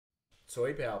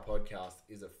Toy Power Podcast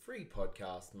is a free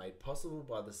podcast made possible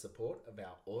by the support of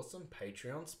our awesome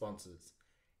Patreon sponsors.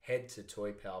 Head to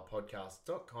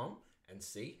toypowerpodcast.com and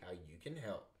see how you can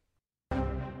help.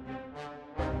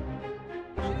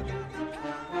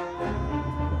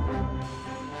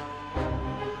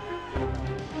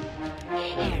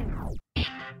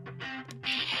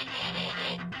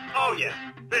 Oh yeah,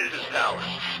 this is power.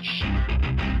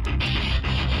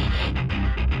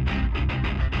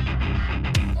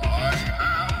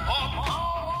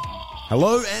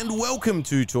 Hello and welcome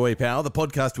to Toy Power, the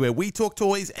podcast where we talk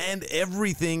toys and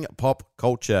everything pop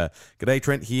culture. G'day,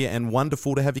 Trent here, and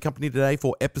wonderful to have your company today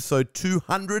for episode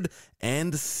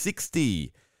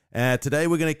 260. Today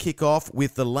we're going to kick off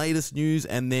with the latest news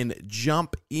and then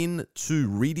jump into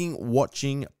reading,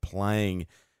 watching, playing.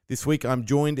 This week I'm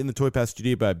joined in the Toy Power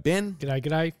studio by Ben. G'day,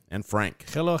 g'day. And Frank.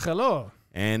 Hello, hello.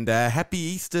 And happy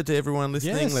Easter to everyone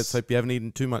listening. Yes. Let's hope you haven't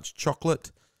eaten too much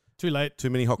chocolate. Too late. Too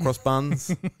many hot cross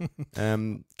buns.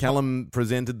 Callum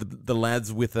presented the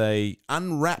lads with a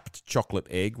unwrapped chocolate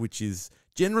egg, which is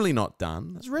generally not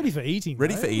done. It's ready for eating.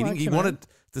 Ready though. for eating. Like, He you know, wanted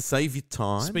to save you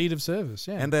time. speed of service,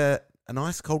 yeah. And a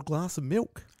nice cold glass of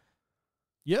milk.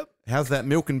 Yep. How's that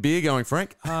milk and beer going,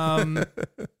 Frank?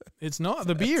 It's not.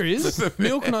 The beer is.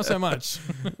 Milk, not so much.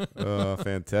 Oh,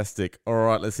 fantastic. All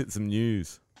right, let's hit some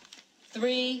news.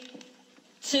 3,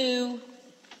 2,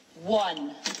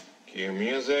 1. Cue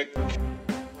music.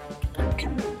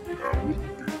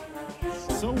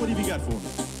 So what have you got for me?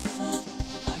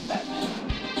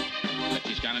 But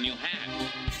she's got a new hat.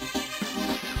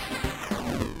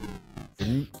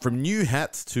 From new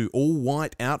hats to all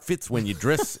white outfits when you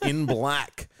dress in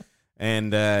black.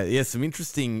 And some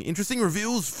interesting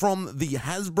reveals from the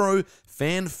Hasbro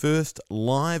Fan First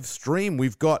live stream.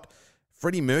 We've got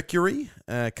Freddie Mercury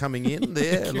coming in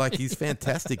there. Like, he's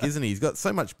fantastic, isn't he? He's got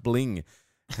so much bling.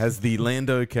 Has the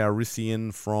Lando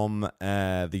Calrissian from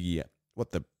the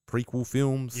prequel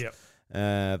films. Yep.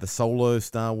 The Solo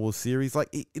Star Wars series. Like,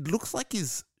 it looks like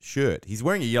his shirt. He's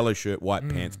wearing a yellow shirt, white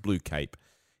pants, blue cape.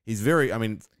 He's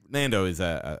Lando is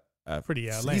a Pretty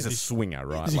he's outlandish. a swinger,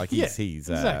 right? Like, he's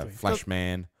exactly. Flash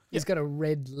Man. He's got a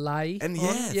red lei. And on.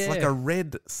 it's like a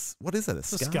red, what is it,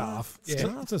 It's a scarf.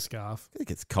 Yeah. It's a scarf. I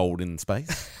think it's cold in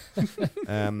space.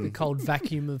 The cold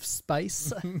vacuum of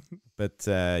space. But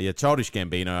Childish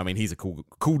Gambino, I mean, he's a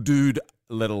cool dude,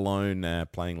 let alone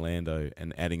playing Lando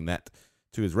and adding that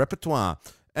to his repertoire.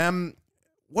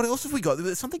 What else have we got?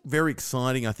 There's something very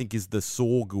exciting, I think, is the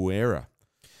Saw Gerrera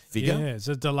figure. Yeah, it's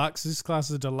a deluxe. This class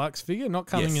is a deluxe figure, not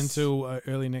coming Yes. until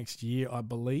early next year, I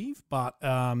believe. But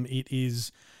it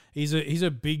is. He's a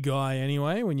big guy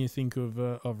anyway. When you think of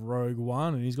Rogue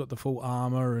One, and he's got the full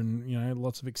armor and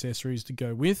lots of accessories to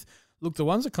go with. Look, the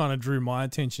ones that kind of drew my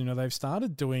attention they've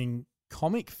started doing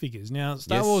comic figures now.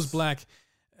 Star Yes. Wars Black,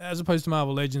 as opposed to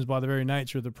Marvel Legends, by the very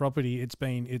nature of the property, you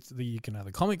can have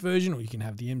the comic version or you can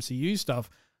have the MCU stuff.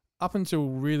 Up until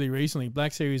really recently,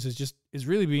 Black Series has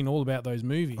really been all about those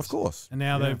movies. Of course. And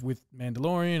now they've, with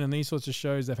Mandalorian and these sorts of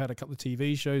shows, they've had a couple of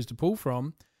TV shows to pull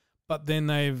from. But then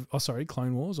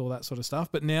Clone Wars, all that sort of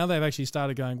stuff. But now they've actually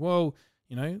started going, well,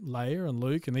 Leia and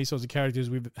Luke and these sorts of characters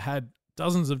we've had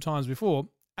dozens of times before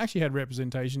actually had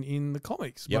representation in the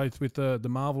comics, both with the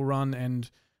Marvel run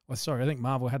and, I think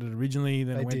Marvel had it originally,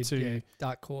 then They it went did, to yeah.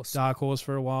 Dark Horse. Dark Horse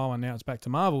for a while, and now it's back to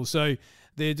Marvel. So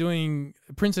they're doing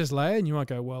Princess Leia, and you might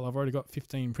go, well, I've already got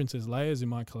 15 Princess Leias in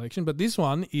my collection. But this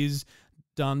one is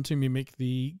done to mimic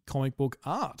the comic book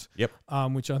art,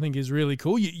 which I think is really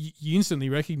cool. You instantly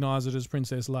recognize it as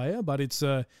Princess Leia, but it's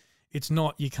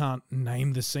not, you can't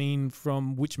name the scene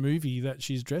from which movie that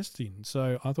she's dressed in.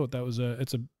 So I thought that was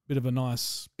it's a bit of a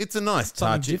nice... It's a nice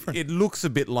Something touch. different. It looks a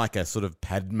bit like a sort of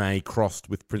Padme crossed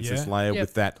with Princess Yeah. Leia Yep,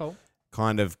 with that cool.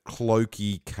 kind of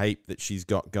cloaky cape that she's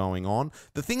got going on.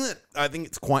 The thing that I think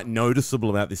it's quite noticeable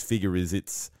about this figure is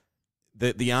it's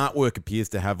the artwork appears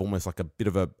to have almost like a bit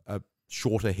of a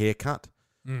shorter haircut,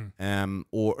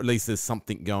 or at least there's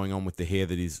something going on with the hair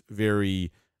that is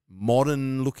very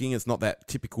modern looking. It's not that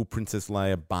typical Princess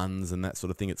Leia buns and that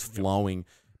sort of thing. It's flowing,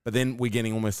 but then we're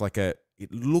getting almost like it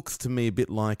looks to me a bit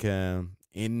like a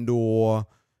Endor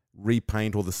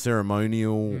repaint or the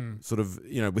ceremonial sort of,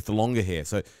 with the longer hair.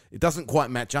 So it doesn't quite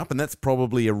match up, and that's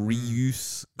probably a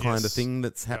reuse kind of Yes. thing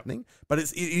that's happening. But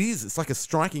it's like a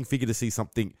striking figure to see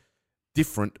something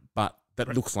different, but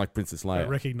that looks like Princess Leia.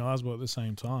 recognizable at the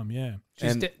same time, yeah.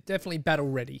 She's And- definitely battle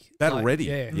ready. Battle Like, ready.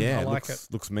 Yeah, I like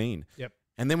looks mean. Yep.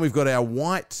 And then we've got our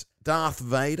white Darth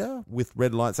Vader with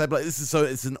red lightsaber. Like,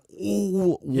 it's an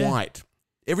all white.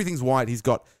 Everything's white. He's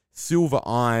got silver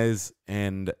eyes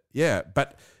and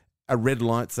but a red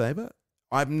lightsaber.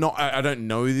 I don't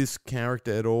know this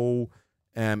character at all.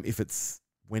 if it's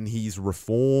when he's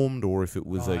reformed or if it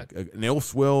was Right. an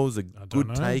Elseworlds, a don't good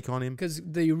know. take on him. Because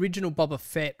the original Boba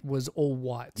Fett was all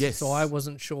white. Yes. So I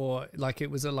wasn't sure. Like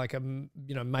it was like a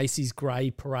Macy's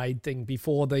Grey parade thing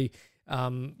before the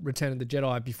Return of the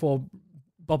Jedi. Before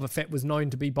Boba Fett was known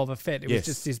to be Boba Fett, it Yes.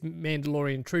 was just this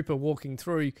Mandalorian trooper walking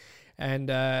through, and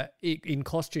in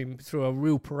costume through a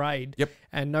real parade. Yep.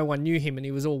 And no one knew him, and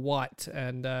he was all white.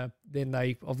 And then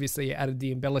they obviously added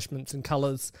the embellishments and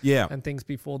colors Yeah. and things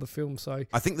before the film. So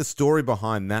I think the story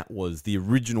behind that was the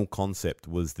original concept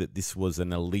was that this was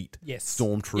an elite Yes.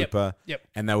 stormtrooper, Yep.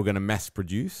 and they were going to mass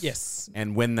produce. yes,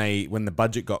 And when the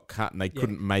budget got cut and they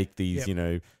couldn't make these,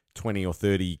 Yep. 20 or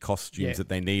 30 costumes Yeah. that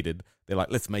they needed, they're like,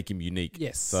 let's make him unique.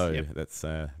 Yes. So Yep. that's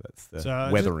the So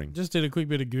I weathering. Just did a quick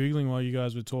bit of Googling while you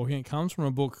guys were talking. It comes from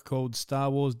a book called Star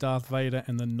Wars, Darth Vader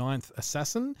and the Ninth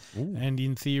Assassin. And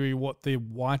in theory, what the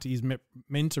white is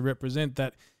meant to represent,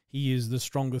 that he is the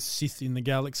strongest Sith in the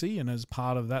galaxy. And as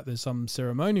part of that, there's some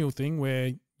ceremonial thing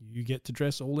where you get to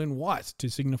dress all in white to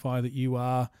signify that you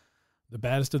are the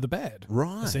baddest of the bad.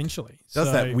 Right. Essentially. Does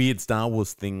So- that weird Star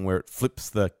Wars thing where it flips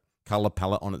the color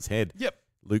palette on its head. Yep.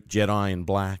 Luke Jedi in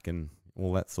black and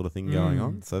all that sort of thing going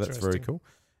on. So that's very interesting. cool.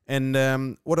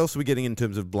 And what else are we getting in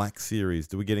terms of Black Series?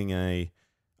 Do we getting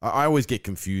I always get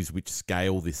confused which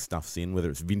scale this stuff's in, whether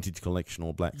it's Vintage Collection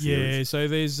or Black Series. Yeah, so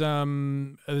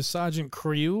there's Sergeant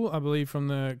Creel, I believe, from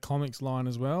the comics line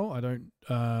as well. I don't.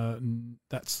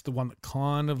 That's the one that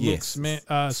kind of Yes.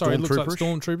 looks. Sorry, it looks like Stormtrooperish.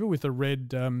 Stormtrooper with a red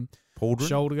Pauldron?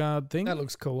 shoulder guard thing. that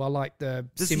looks cool. I like the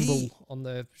Does symbol he- on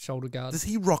the shoulder guard. Does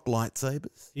he rock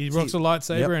lightsabers? He Is rocks a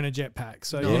lightsaber Yep. and a jetpack,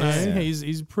 so Nice. you know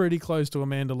he's pretty close to a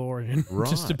Mandalorian,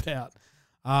 just Right. about.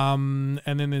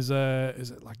 And then there's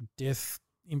is it like Death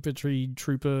Infantry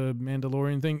Trooper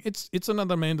Mandalorian thing? It's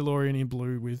another Mandalorian in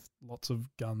blue with lots of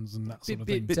guns and that sort of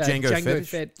thing. Bit Django Fett.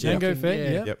 Fett. Django looking, Fett,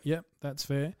 yeah. yep, yep, that's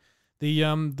fair. The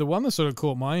one that sort of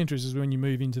caught my interest is when you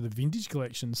move into the vintage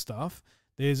collection stuff.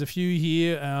 There's a few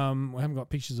here. We haven't got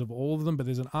pictures of all of them, but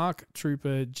there's an ARC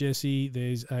Trooper Jesse.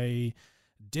 There's a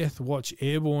Death Watch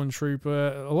Airborne Trooper.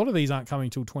 A lot of these aren't coming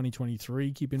till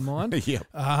 2023. Keep in mind. Yeah.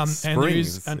 And there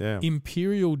is Springs, an yeah.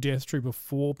 Imperial Death Trooper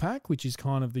 4-pack, which is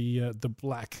kind of the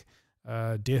black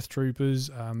Death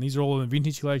Troopers. These are all in the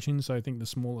vintage collection, so I think the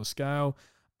smaller scale.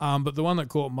 But the one that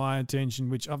caught my attention,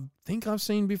 which I think I've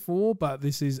seen before, but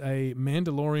this is a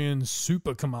Mandalorian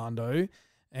Super Commando.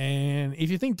 And if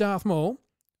you think Darth Maul,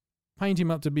 paint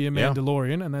him up to be a Yeah.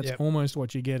 Mandalorian, and that's Yep. almost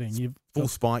what you're getting. You've Full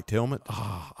spiked helmet.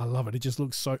 I love it. It just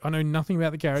looks so... I know nothing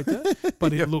about the character,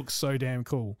 but it looks so damn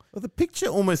cool. Well, the picture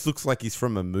almost looks like he's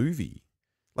from a movie.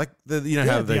 Like how the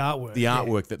artwork, the yeah,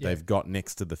 artwork that yeah. they've got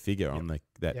next to the figure on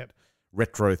that Yep.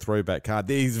 retro throwback card.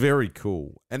 He's very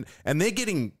cool. And they're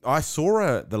getting I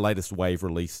saw the latest wave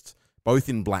released both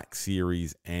in Black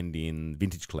Series and in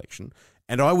Vintage Collection.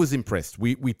 And I was impressed.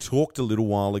 We talked a little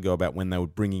while ago about when they were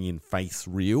bringing in face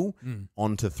real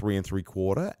onto 3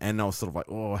 3/4, and I was sort of like,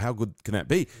 oh, how good can that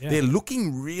be? Yeah. They're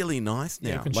looking really nice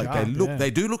now. looking Like sharp,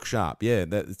 they do look sharp. Yeah,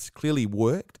 that it's clearly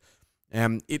worked.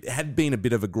 It had been a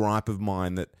bit of a gripe of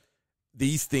mine that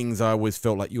these things I always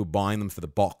felt like you were buying them for the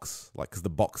box, like because the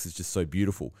box is just so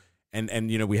beautiful. And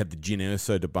we had the Jyn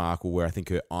Erso debacle where I think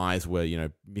her eyes were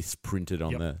misprinted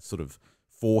on the sort of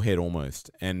forehead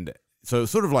almost, and so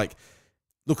it's sort of like.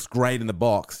 Looks great in the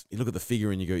box. You look at the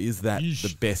figure and you go, is that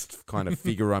the best kind of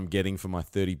figure I'm getting for my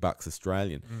 $30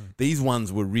 Australian? These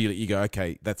ones were really, you go,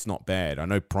 okay, that's not bad. I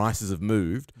know prices have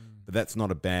moved, but that's not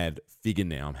a bad figure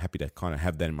now. I'm happy to kind of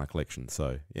have that in my collection.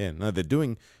 So, yeah, no, they're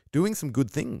doing some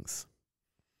good things.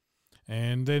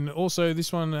 And then also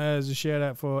this one as a shout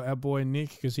out for our boy Nick,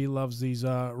 because he loves these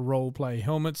role play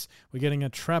helmets. We're getting a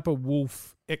Trapper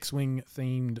Wolf X-Wing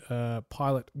themed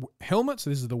pilot helmet. So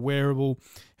this is the wearable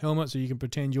helmet, so you can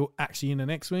pretend you're actually in an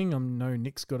X-Wing. I know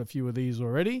Nick's got a few of these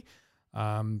already,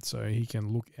 so he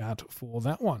can look out for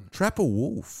that one. Trapper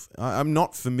Wolf. I'm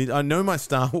not familiar. I know my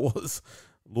Star Wars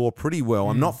lore pretty well.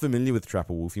 I'm not familiar with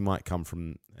Trapper Wolf. He might come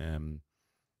from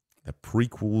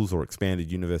prequels or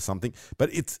expanded universe something, but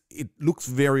it looks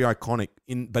very iconic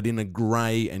but in a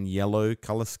grey and yellow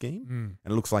color scheme,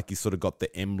 and it looks like he's sort of got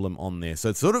the emblem on there. So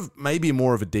it's sort of maybe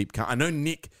more of a deep cut. I know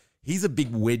Nick. He's a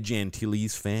big Wedge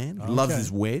Antilles fan. He loves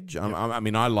his Wedge. I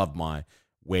mean, I love my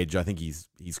Wedge. I think he's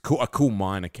cool, a cool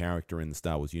minor character in the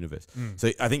Star Wars universe. So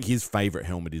I think his favorite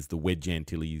helmet is the Wedge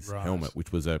Antilles helmet,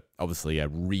 which was obviously a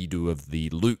redo of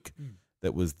the Luke.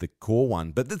 That was the core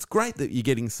one. But it's great that you're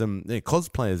getting some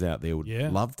cosplayers out there would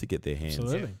love to get their hands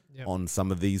Absolutely. on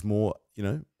some of these more,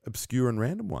 obscure and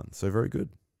random ones. So very good.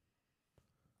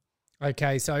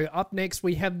 Okay, so up next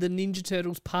we have the Ninja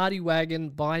Turtles Party Wagon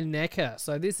by NECA.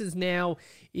 So this is now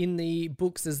in the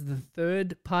books as the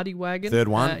third Party Wagon. Third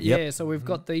one, yep. Yeah, so we've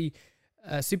got the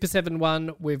Super 7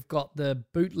 one, we've got the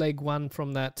bootleg one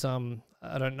from that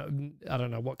I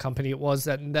don't know what company it was.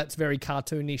 That's very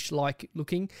cartoonish like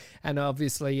looking, and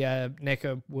obviously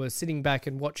NECA was sitting back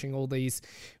and watching all these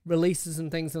releases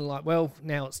and things, and like, well,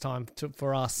 now it's time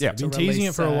for us. Yeah, to been teasing release,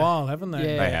 it for a while, haven't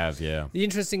they? Yeah. They have, yeah. The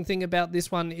interesting thing about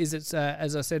this one is it's,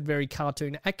 as I said, very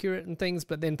cartoon accurate and things,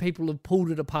 but then people have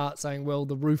pulled it apart saying, well,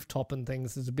 the rooftop and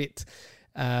things is a bit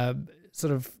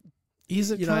sort of. Is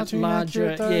it cartoon larger?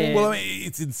 accurate, though? Yeah. Well, I mean,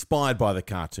 it's inspired by the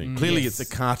cartoon. Clearly, Yes. it's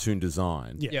a cartoon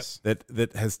design Yes. that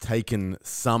has taken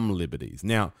some liberties.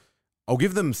 Now, I'll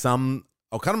cut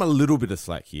them a little bit of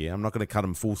slack here. I'm not going to cut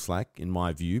them full slack, in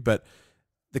my view, but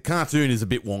the cartoon is a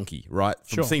bit wonky, right?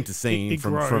 From Sure. scene to scene, It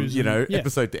from grows and- yeah.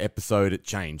 episode to episode, it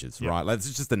changes, right? Like,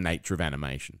 it's just the nature of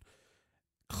animation.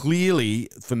 Clearly,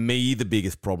 for me, the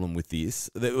biggest problem with this,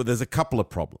 there's a couple of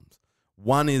problems.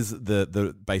 One is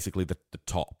the basically the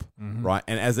top, right?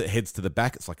 And as it heads to the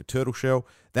back, it's like a turtle shell.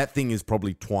 That thing is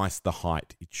probably twice the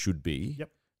height it should be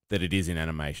that it is in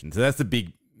animation. So that's a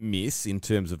big miss in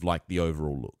terms of like the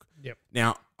overall look. Yep.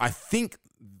 Now, I think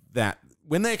that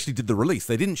when they actually did the release,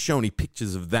 they didn't show any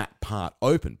pictures of that part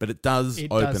open, but it does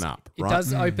open up, It right?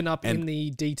 does open up in And-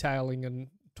 the detailing and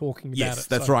talking about it. Yes,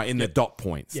 that's So, right, in the dot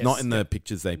points, Yes, not in the yep.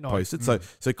 pictures they No. posted. So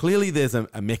clearly there's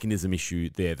a mechanism issue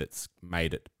there that's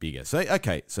made it bigger. So,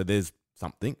 okay, so there's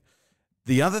something.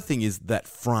 The other thing is that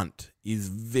front is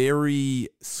very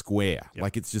square.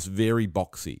 Like, it's just very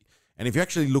boxy. And if you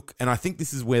actually look, and I think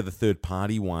this is where the third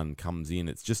party one comes in,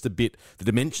 it's just a bit, the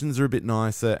dimensions are a bit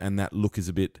nicer and that look is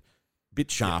a bit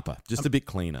sharper, just a bit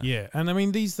cleaner. Yeah, and I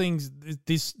mean, these things,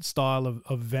 this style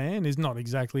of van is not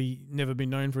exactly never been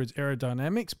known for its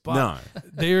aerodynamics, but No.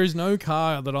 there is no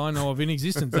car that I know of in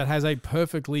existence that has a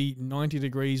perfectly 90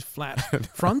 degrees flat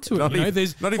front to it. Not you know, even-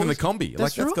 there's not even the combi.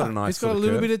 Like, that's got a nice It's got sort a of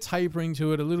little curve. bit of tapering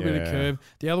to it, a little bit of Yeah. curve.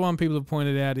 The other one people have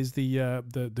pointed out is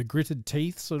the gritted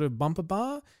teeth sort of bumper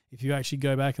bar. If you actually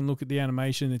go back and look at the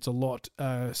animation, it's a lot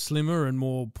slimmer and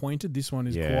more pointed. This one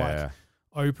is quite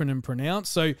open and pronounced.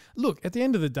 So look, at the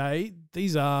end of the day,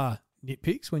 these are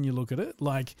nitpicks when you look at it.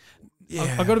 Like,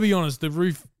 I got to be honest, the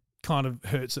roof kind of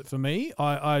hurts it for me.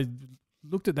 I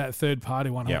looked at that third party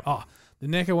one. Yep. I went, the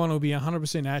NECA one will be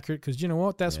 100% accurate because you know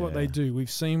what? That's what they do. We've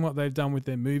seen what they've done with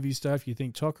their movie stuff. You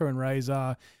think Tucker and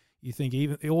Razor, you think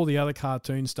even all the other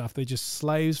cartoon stuff, they're just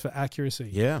slaves for accuracy.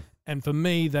 Yeah. And for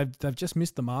me, they've just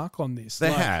missed the mark on this. They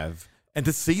Like, have. And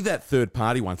to see that third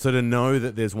party one, so to know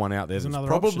that there's one out there There's that's another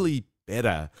probably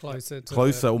better,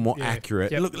 closer or more yeah.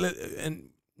 accurate. Yep. Look, and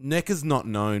NECA's not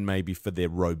known maybe for their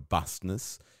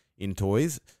robustness in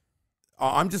toys.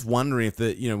 I'm just wondering if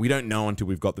we don't know until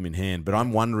we've got them in hand, but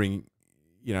I'm wondering,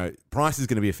 price is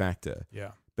going to be a factor.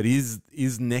 Yeah. But is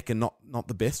NECA not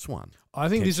the best one? I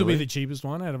think this will be Potentially. the cheapest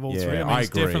one out of all Yeah, three. I mean, I it's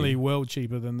agree. definitely well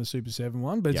cheaper than the Super 7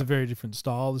 one, but it's a Yep. very different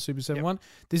style, the Super 7 Yep. one.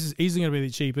 This is easily going to be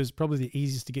the cheapest, probably the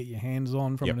easiest to get your hands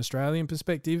on from Yep. an Australian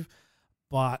perspective.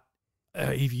 But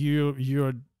if you're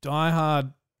a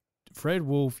diehard Fred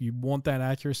Wolf, you want that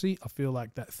accuracy, I feel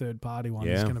like that third party one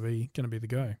is Yeah. going to be the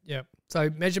go. Yep. So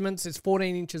measurements, it's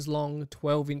 14 inches long,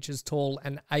 12 inches tall,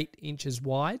 and 8 inches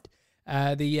wide.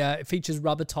 It features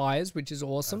rubber tires, which is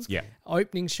awesome. Yeah.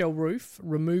 Opening shell roof,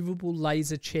 removable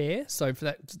laser chair. So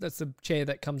for that's the chair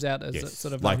that comes out as a Yes,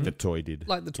 sort of like the toy did.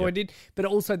 like the toy did, but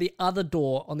also the other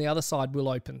door on the other side will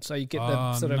open, so you get the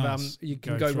Oh, sort nice. of you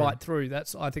can Go go through. right through.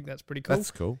 I think that's pretty cool.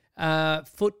 That's cool.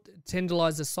 Foot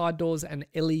tenderizer side doors and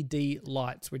LED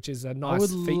lights, which is a nice I would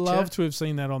feature. love to have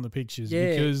seen that on the pictures Yeah.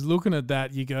 because looking at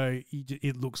that,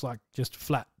 it looks like just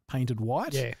flat painted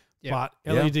white. Yeah. Yeah.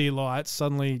 But LED lights,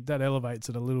 suddenly that elevates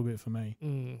it a little bit for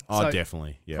me. Oh, So,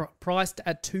 definitely. Yeah. Priced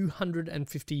at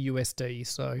 $250 USD.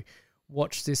 So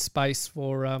watch this space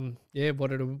for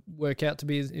what it'll work out to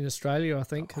be in Australia, I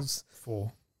think. Cause,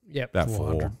 Four. yep. About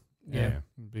 400. 4. Yeah.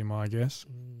 Would be my guess.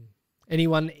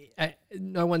 Anyone?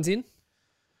 No one's in.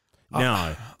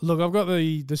 No. Look, I've got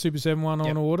the Super 7 one on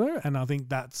Yep. order, and I think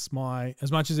that's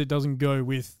as much as it doesn't go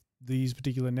with these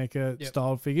particular NECA Yep.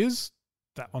 styled figures,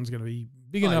 that one's going to be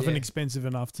big Oh, bbig enough and yeah. expensive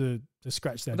enough to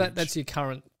scratch that. itch. That's your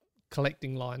current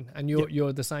collecting line, and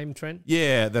you're the same, Trent.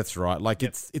 Yeah, that's right. Like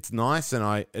Yep. it's nice, and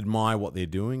I admire what they're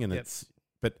doing, and Yep.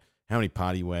 but how many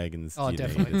party wagons Oh, do you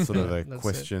definitely. need? It's sort of a That's it.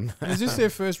 question. And is this their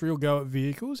first real go at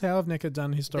vehicles? How have NECA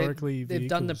done historically? They've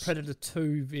done the vehicles? Predator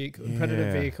 2 vehicle, Yeah.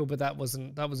 Predator vehicle, but that was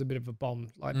a bit of a bomb.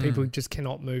 Like people just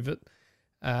cannot move it.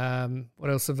 What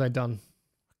else have they done?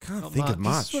 Can't Not think of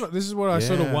much. much. This is what I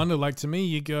sort of Yeah. wonder. Like, to me,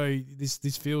 you go, this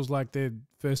feels like their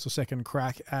first or second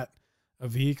crack at a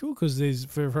vehicle because there's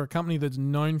for a company that's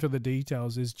known for the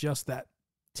details, there's just that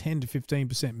 10 to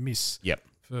 15% miss. Yep.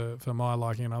 For my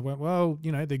liking, and I went, well,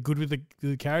 they're good with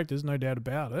the characters, no doubt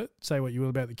about it. Say what you will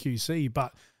about the QC,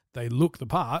 but they look the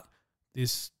part.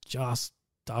 This just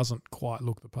doesn't quite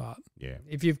look the part. Yeah.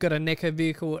 If you've got a NECA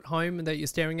vehicle at home that you're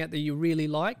staring at that you really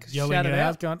like, Yelling shout it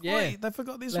out. going, wait, they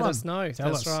forgot this Let one. us know. Tell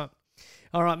That's us. right.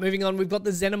 All right, moving on. We've got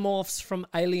the Xenomorphs from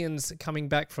Aliens coming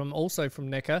back also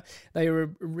from NECA. They are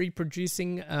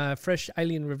reproducing fresh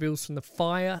alien reveals from the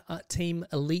Fire Team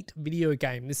Elite video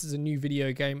game. This is a new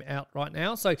video game out right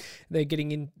now. So they're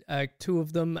getting in two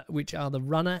of them, which are the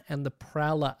Runner and the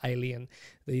Prowler alien.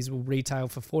 These will retail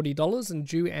for $40 and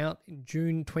due out in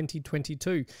June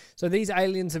 2022. So these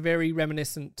aliens are very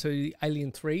reminiscent to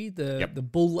Alien 3, the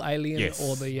bull alien Yes.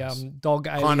 or the dog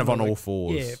alien. Kind of or on the- all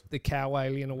fours. Yeah, the cow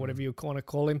alien or whatever you want to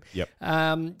call him. Yep.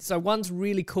 So one's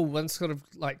really cool. One's sort of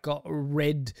like got a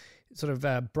red sort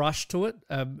of brush to it,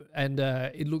 and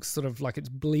it looks sort of like it's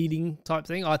bleeding type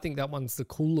thing. I think that one's the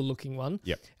cooler looking one.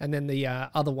 Yep. And then the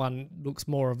other one looks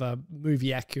more of a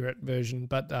movie accurate version,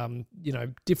 but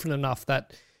different enough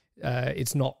that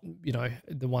it's not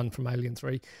the one from Alien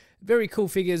 3. Very cool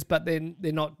figures, but then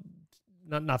they're not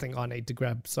nothing I need to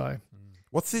grab. So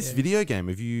What's this video game?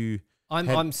 Have you?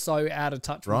 I'm so out of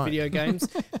touch with video games,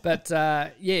 but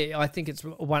I think it's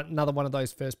another one of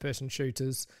those first person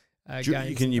shooters. Games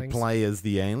Can and you things. play as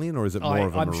the alien, or is it more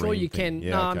of a I'm marine sure you thing? can.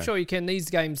 Yeah, No, I'm okay. sure you can. These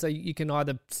games, you can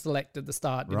either select at the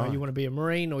start. You know, Right. you want to be a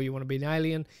marine or you want to be an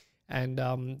alien, and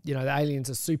the aliens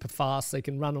are super fast. They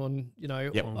can run on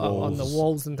on the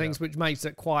walls and things, which makes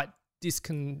it quite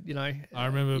I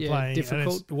remember playing,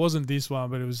 difficult. and it wasn't this one,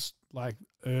 but it was like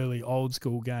early old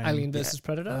school game. Alien versus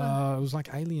Predator. It was like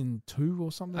Alien 2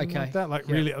 or something Okay. like that. Like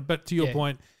Yeah. really, but to your Yeah.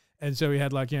 point, and so we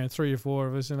had like 3 or 4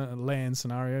 of us in a LAN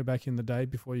scenario back in the day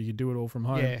before you could do it all from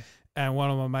home. Yeah. And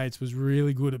one of my mates was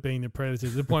really good at being the predator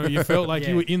to the point where you felt like Yeah.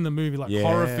 you were in the movie, like Yeah.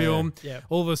 horror film. Yeah.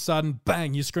 All of a sudden,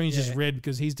 bang, your screen's just Yeah. red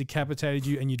because he's decapitated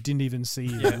you and you didn't even see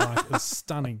it. Like, it's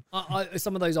stunning.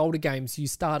 Some of those older games, you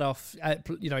start off,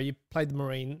 you play the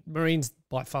Marine. Marine's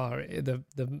by far the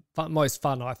most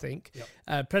fun, I think.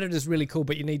 Predator's really cool,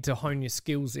 but you need to hone your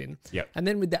skills in. Yep. And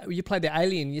then with that, you play the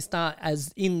Alien, you start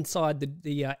as inside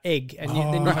the egg, and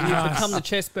then you become the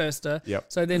chest burster. Yep.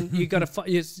 So then you got to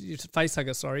you face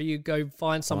hugger. Sorry, you go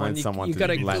find someone. someone You to got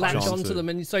to latch latch onto. onto them,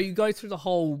 and so you go through the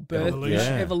whole birth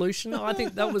evolution. I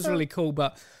think that was really cool,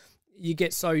 but you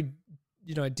get so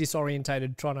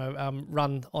disorientated trying to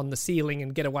run on the ceiling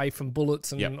and get away from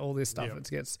bullets and all this stuff.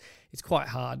 It's quite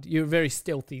hard. You're very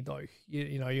stealthy though.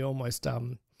 You almost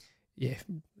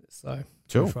so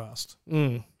Cool. Fast.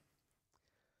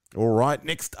 All right.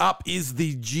 Next up is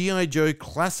the G.I. Joe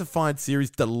Classified Series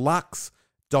Deluxe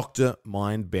Dr.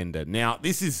 Mindbender. Now,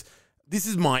 this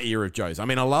is my era of Joes. I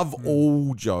mean, I love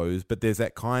all Joes, but there's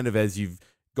that kind of, as you've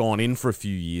gone in for a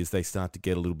few years, they start to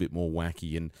get a little bit more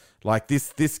wacky. And like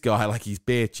this guy, like he's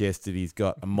bare chested, he's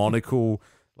got a monocle,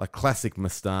 like classic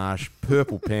moustache,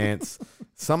 purple pants,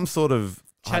 some sort of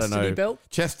Chastity belt?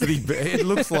 Chastity belt. It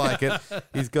looks like it.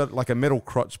 He's got like a metal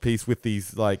crotch piece with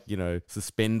these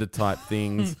suspender type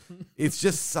things. It's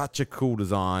just such a cool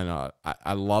design.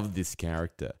 I love this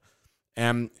character.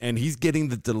 And he's getting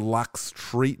the deluxe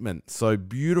treatment. So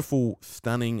beautiful,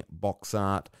 stunning box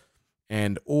art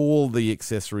and all the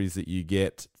accessories that you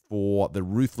get for the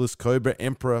Ruthless Cobra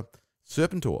Emperor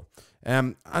Serpentor.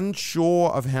 Unsure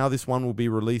of how this one will be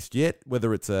released yet,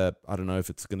 whether it's I don't know if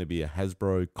it's going to be a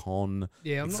Hasbro Con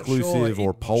I'm not exclusive sure.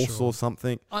 or Pulse or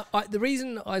something. The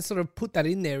reason I sort of put that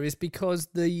in there is because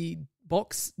the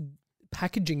box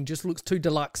packaging just looks too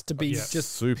deluxe to be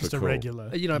just super Just a cool.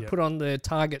 regular. put on the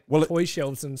Target toy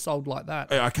shelves and sold like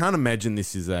that. I can't imagine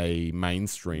this is a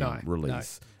mainstream No,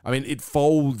 release. I mean, it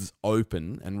folds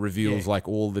open and reveals like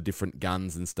all the different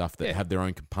guns and stuff that have their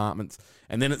own compartments,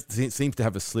 and then it seems to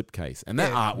have a slipcase, and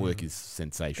that artwork is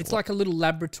sensational. It's like a little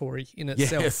laboratory in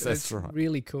itself. Yes, that's it's right.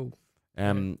 really cool.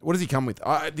 What does he come with?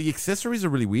 The accessories are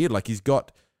really weird. Like he's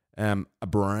got a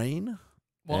brain.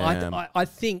 Well, I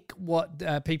think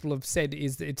what people have said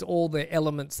is that it's all the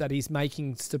elements that he's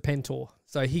making Serpentor.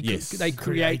 So they create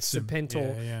Creates them.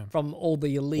 Serpentor Yeah. from all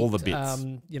the elite, All the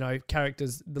bits.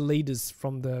 characters, the leaders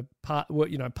from the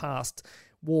past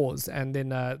wars, and then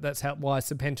that's why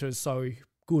Serpentor is so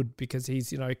good, because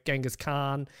he's Genghis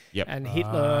Khan Yep. and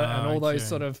Hitler and all those okay.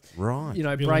 sort of Right.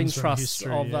 brain Villains from trusts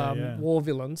history, of yeah. war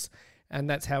villains, and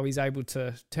that's how he's able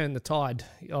to turn the tide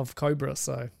of Cobra.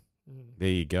 So. There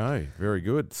you go. Very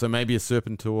good. So maybe a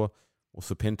Serpentor or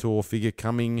Serpentor figure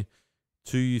coming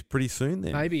to you pretty soon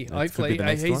then. Maybe, That could be hopefully. the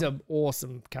next He's one. an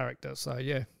awesome character. So,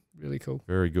 yeah, really cool.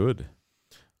 Very good.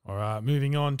 All right,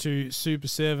 moving on to Super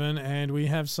 7, and we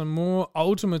have some more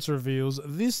Ultimates reveals,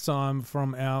 this time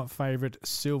from our favourite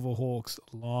Silverhawks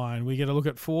line. We get a look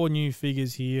at 4 new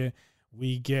figures here.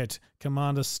 We get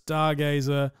Commander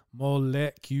Stargazer,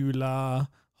 Molecular,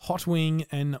 Hotwing,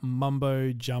 and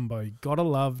Mumbo Jumbo. Gotta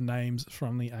love names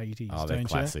from the 80s, Oh, they're don't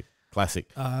classic. Classic.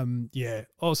 yeah.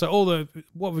 Also,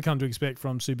 what we come to expect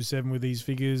from Super 7 with these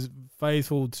figures,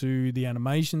 faithful to the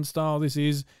animation style this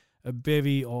is, a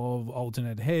bevy of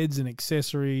alternate heads and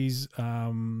accessories.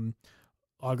 I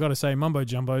got to say, Mumbo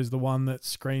Jumbo is the one that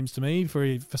screams to me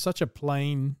for such a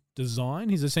plain design.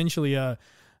 He's essentially an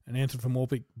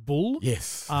anthropomorphic bull.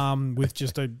 Yes. With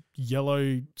just a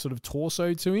yellow sort of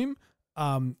torso to him.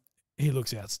 He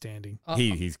looks outstanding.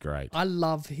 He's great. I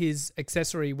love his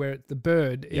accessory where the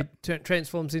bird it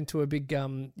transforms into a big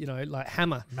like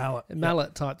hammer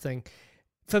mallet type thing.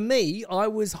 For me, I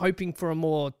was hoping for a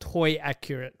more toy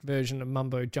accurate version of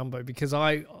Mumbo Jumbo because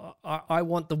I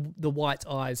want the white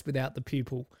eyes without the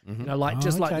pupil. Mm-hmm. Like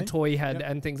the toy had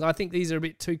and things. I think these are a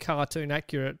bit too cartoon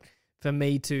accurate for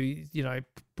me to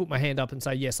put my hand up and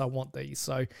say yes, I want these.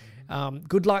 So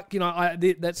good luck.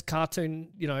 That's cartoon.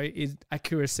 Is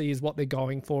accuracy is what they're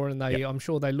going for, and I'm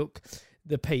sure they look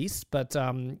the piece. But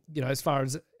as far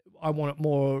as I want it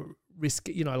more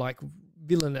risky, like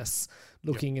villainous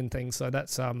looking and things. So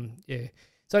that's So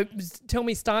tell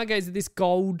me, Stargazer, this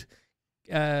gold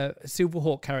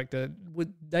Silverhawk character,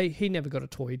 he never got a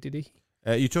toy, did he?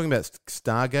 You're talking about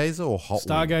Stargazer or Hotwing?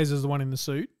 Stargazer's the one in the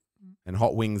suit. And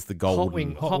Hotwing's the gold.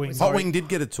 Hotwing did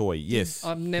get a toy, yes.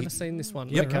 I've never seen this one.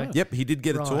 Yep, okay. Yep, he did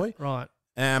get a toy. Right.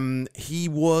 He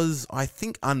was, I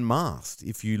think, unmasked.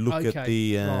 If you look at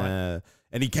the...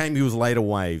 And he was later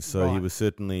wave, so he was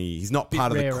certainly... He's not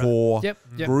part of the core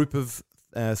group of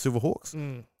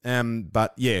Silverhawks.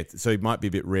 But yeah, so it might be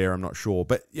a bit rare, I'm not sure.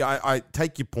 But yeah, I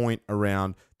take your point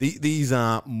around... These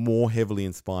are more heavily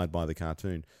inspired by the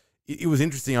cartoon. It was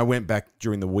interesting. I went back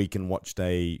during the week and watched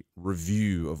a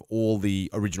review of all the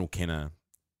original Kenner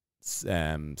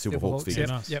Silverhawks figures. Yeah,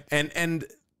 nice. Yep. And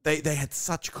they had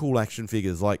such cool action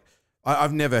figures. Like,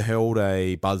 I've never held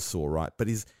a buzzsaw, right? But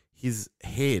his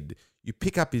head, you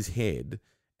pick up his head,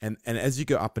 and as you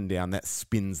go up and down, that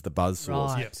spins the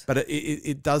buzzsaws. Right. But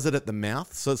it does it at the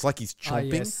mouth, so it's like he's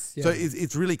chomping. Yes, yeah. So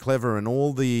it's really clever. And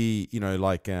all the,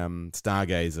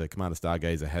 Stargazer, Commander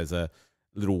Stargazer has a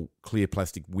little clear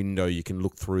plastic window you can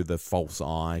look through the false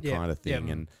eye kind of thing.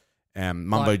 Yeah. And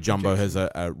Mumbo Jumbo has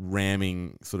a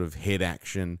ramming sort of head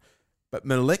action. But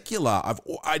Molecular,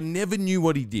 I never knew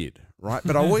what he did, right?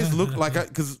 But I always looked like,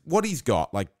 because what he's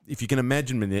got, like if you can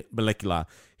imagine Molecular,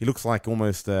 he looks like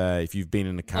almost if you've been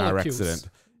in a car accident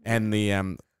and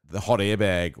the hot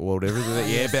airbag or whatever, the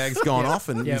airbag's gone off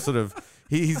and you sort of,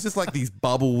 he's just like these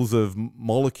bubbles of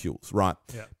molecules, right?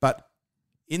 Yeah. But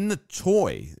in the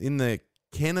toy, in the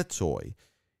Kenner toy,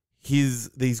 he's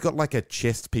got like a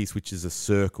chest piece which is a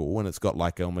circle and it's got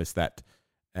like almost that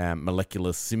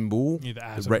molecular symbol,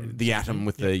 the atom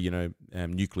with the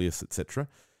nucleus, etc.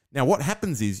 Now what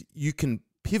happens is you can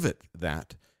pivot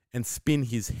that and spin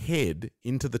his head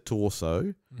into the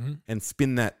torso and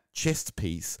spin that chest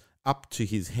piece up to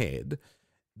his head.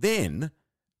 Then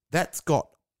that's got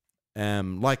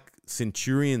like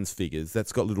Centurion's figures,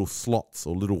 that's got little slots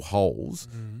or little holes.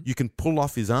 You can pull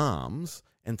off his arms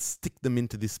and stick them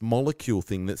into this molecule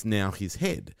thing that's now his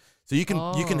head. So you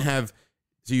can have,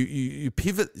 so you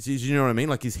pivot. Do you know what I mean?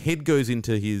 Like his head goes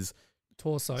into his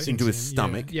torso, into his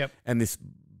stomach, Yep. and this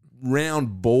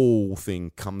round ball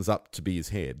thing comes up to be his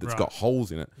head that's got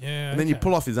holes in it. Yeah, and then you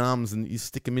pull off his arms and you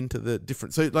stick them into the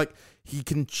different. So like he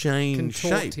can change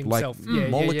shape, himself. like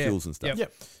molecules and stuff.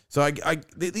 Yep. So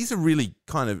these are really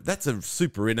kind of, that's a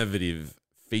super innovative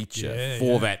feature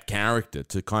for that character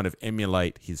to kind of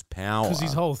emulate his power. Because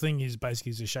his whole thing is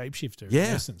basically he's a shapeshifter in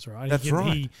essence, right? That's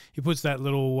right. He puts that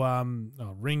little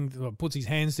ring, puts his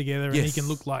hands together and he can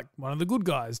look like one of the good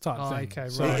guys type thing. Okay,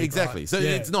 So, right. Exactly. So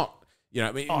it's not, in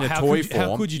a how toy could you- how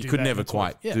form, could you you do could that never in a toy?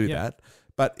 quite Yeah, do yeah. that.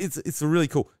 But it's really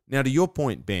cool. Now, to your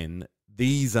point, Ben,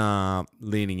 these are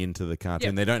leaning into the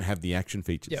cartoon. Yep. They don't have the action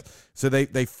features. Yep. So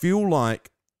they feel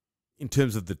like, in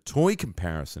terms of the toy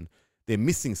comparison, they're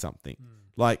missing something.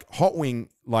 Like Hotwing,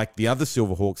 like the other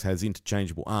Silverhawks, has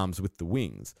interchangeable arms with the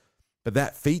wings. But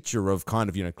that feature of kind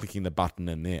of, clicking the button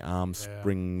and their arms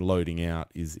spring loading out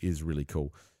is really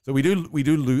cool. So we do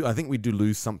lose, I think we do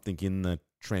lose something in the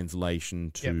translation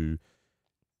to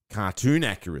cartoon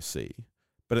accuracy.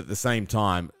 But at the same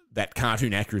time, that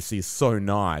cartoon accuracy is so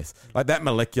nice. Like that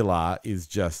Molecular is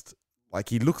just like,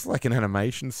 he looks like an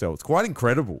animation cell. It's quite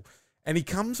incredible. And he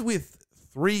comes with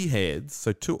 3 heads,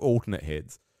 so 2 alternate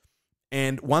heads,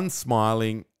 and one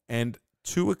smiling and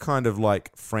two are kind of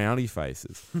like frowny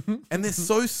faces, and they're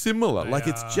so similar. Like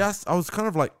it's just, I was kind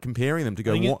of like comparing them to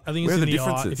go, I think where it's are in the the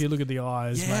differences? eye. If you look at the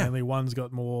eyes, Yeah. mainly one's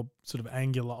got more sort of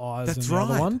angular eyes That's than the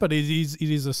other right. one, but it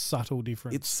is a subtle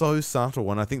difference. It's so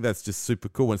subtle, and I think that's just super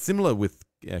cool. And similar with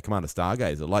Commander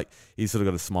Stargazer, like he's sort of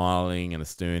got a smiling and a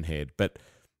stern head, but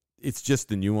it's just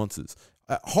the nuances.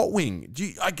 Hot Wing,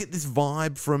 I get this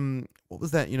vibe from, what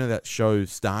was that? You know that show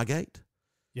Stargate?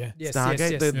 Yeah. Yes,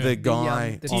 Stargate, yes. the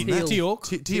guy the on teal.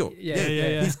 that. Teal.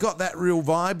 Yeah. He's got that real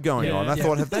vibe going Yeah, on. I yeah.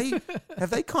 thought, have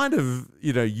they kind of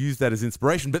used that as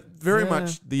inspiration? But very Yeah.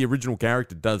 much the original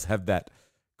character does have that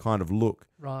kind of look.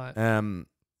 Right.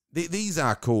 These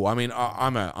are cool. I mean,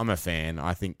 I'm a fan.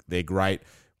 I think they're great.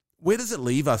 Where does it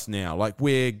leave us now? Like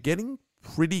we're getting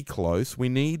pretty close. We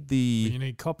need You the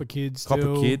need Copper Kid Copper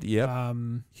still. Kid. Yep,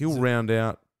 he'll so round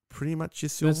out pretty much your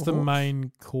Silverhawks. that's the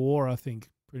main core, I think,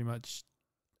 pretty much.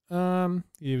 Yeah,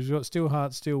 we've got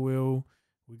Steelheart, Steel Will.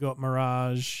 We got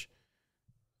Mirage.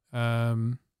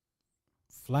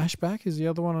 Flashback is the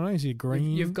other one. I know. Is he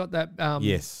green? You've got that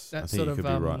Yes, I that think sort you of could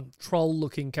be right.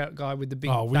 troll-looking guy with the big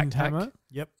Windhammer.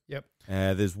 backpack. Yep.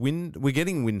 There's Wind. We're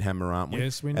getting Windhammer, aren't we?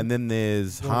 Yes, Wind. And then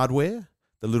there's Well- Hardware,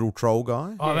 the little troll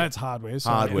guy. Oh, that's Hardware.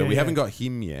 Sorry. Hardware. Yeah, We yeah. haven't got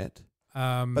him yet,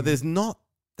 but there's not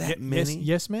that many.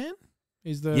 Yes Man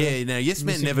is the Yes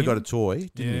Man missing never got a him? toy,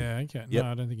 didn't he? Yeah, okay. Yep.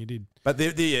 No, I don't think he did. But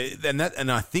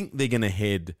and I think they're going to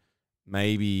head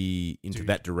maybe into Dude,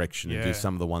 that direction and do yeah.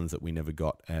 some of the ones that we never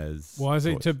got as. Well, I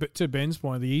think toys. to Ben's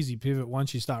point, the easy pivot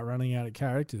once you start running out of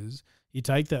characters, you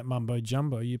take that mumbo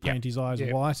jumbo, you paint his eyes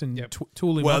Yep. white and Yep.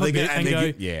 tool him Well, up a they're bit gonna- and and go,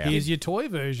 they gi- yeah. here's your toy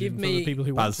version Give for me the people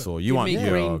who want it. Buzzsaw. You Give want me your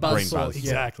green green Buzzsaw. Buzzsaw.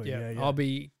 Exactly, Yeah. yeah. I'll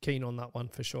be keen on that one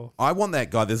for sure. I want that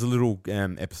guy. There's a little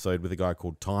episode with a guy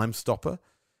called Time Stopper,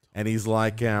 and he's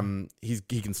like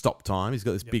he can stop time. He's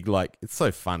got this big like it's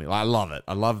so funny. Like, I love it.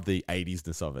 I love the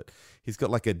 80s-ness of it. He's got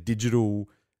like a digital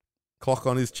clock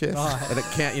on his chest, and it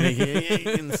can't he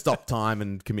can stop time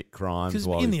and commit crimes. Because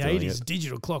While in the he's doing 80s, it.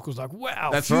 digital clock was like,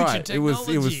 wow, That's future right.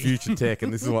 technology. It was future tech,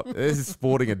 and this is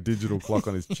sporting a digital clock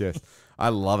on his chest. I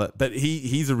love it. But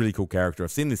he's a really cool character.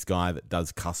 I've seen this guy that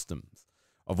does customs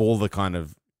of all the kind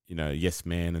of Yes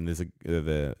Man, and there's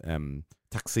the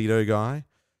tuxedo guy.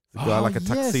 The guy like a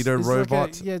tuxedo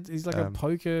robot. He's like a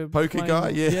poker Poker playing- guy,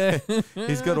 yeah.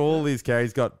 He's got all these characters.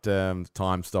 He's got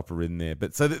Time Stopper in there,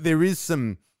 but so there is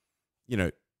some,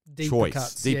 Deeper choice,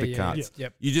 cuts. deeper Yeah, cuts.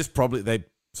 Yep. You just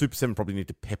Super 7 probably need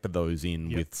to pepper those in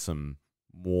Yep. with some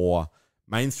more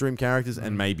mainstream characters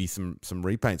and maybe some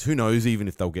repaints. Who knows? Even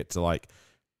if they'll get to like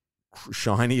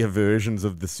shinier versions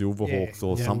of the Silverhawks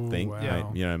or Yeah. something. Ooh,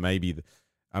 wow. Maybe.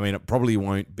 It probably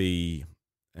won't be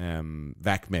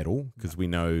vac metal because we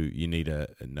know you need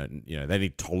they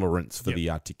need tolerance for the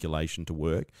articulation to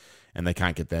work, and they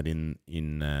can't get that in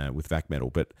with vac metal.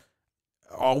 But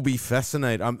I'll be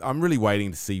fascinated. I'm really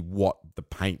waiting to see what the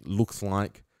paint looks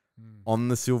like on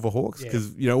the Silverhawks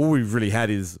because all we've really had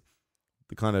is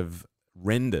the kind of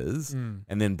renders, and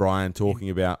then Brian talking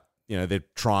about they're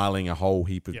trialing a whole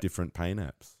heap of different paint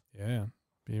apps. Yeah,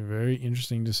 be very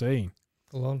interesting to see.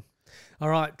 Full on. All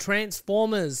right,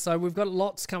 Transformers. So we've got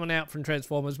lots coming out from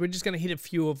Transformers. We're just going to hit a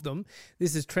few of them.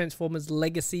 This is Transformers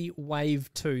Legacy Wave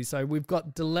 2. So we've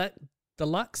got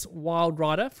Deluxe Wild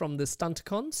Rider from the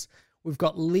Stunticons. We've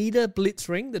got Leader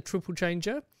Blitzring, the Triple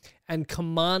Changer, and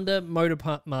Commander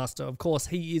Motorpart Master. Of course,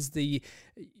 he is the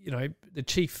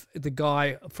chief, the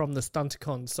guy from the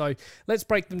Stunticons. So let's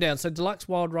break them down. So Deluxe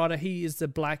Wild Rider, he is the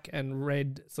black and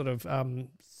red sort of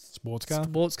Sports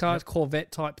car.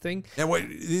 Corvette type thing. Now, wait,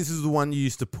 this is the one you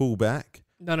used to pull back?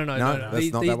 No.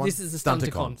 That's not that one? This is the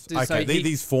Stunticons. Okay, So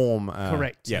these form...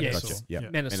 correct. Yeah, yes. gotcha. Yeah.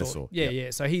 Menasor. Yep. Yeah.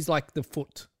 So he's like the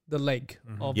foot, the leg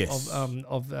of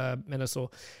Menasor,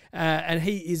 and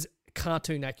he is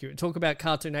cartoon accurate. Talk about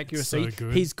cartoon accuracy. So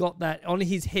good. He's got that on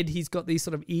his head. He's got these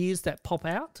sort of ears that pop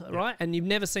out, right? And you've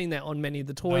never seen that on many of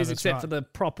the toys, that's except right. for the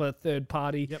proper third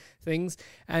party things.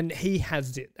 And he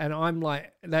has it, and I'm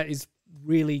like, that is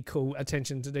really cool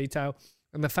attention to detail.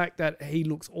 And the fact that he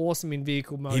looks awesome in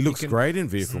vehicle mode. He looks You can great in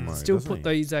vehicle mode, still doesn't put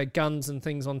he? these guns and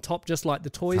things on top, just like the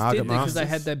toys Target did, because they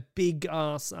Masters. had the big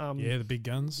ass The big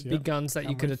guns. big guns that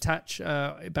you could attach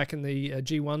back in the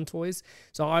G1 toys.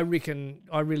 So I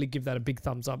really give that a big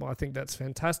thumbs up. I think that's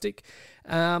fantastic.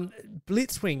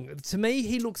 Blitzwing, to me,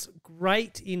 he looks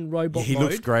great in robot He mode.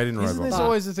 looks great in Isn't robot this mode.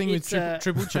 always the thing with it's,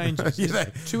 triple changes?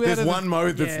 Two out There's of one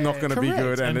mode that's not going to be correct.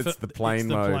 good, and it's the plain it's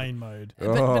the mode. plain mode.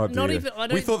 But not dear. even- I We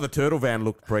don't- thought the Turtle Van Batman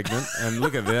looked pregnant, and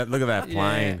look at that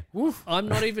plane. I'm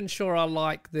not even sure I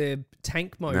like the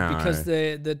tank mode No. because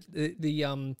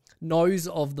the nose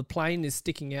of the plane is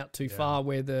sticking out too far.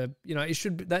 Where it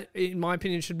should be, that in my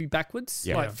opinion should be backwards,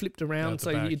 Yeah. flipped around Out the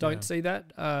so back, you don't see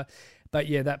that. But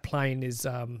yeah, that plane is.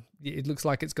 It looks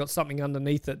like it's got something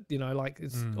underneath it. Like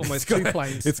it's almost two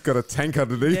planes. It's got a tank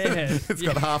underneath Yeah. it. It's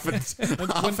got half an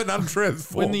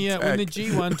untransformed when the tank.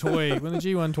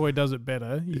 G1 toy does it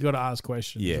better, you got to ask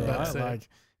questions. Yeah. right? That's it. Like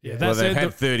Yeah. well, that's they've it.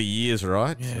 had 30 years,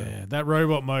 right? Yeah, that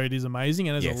robot mode is amazing,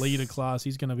 and as Yes. a leader class,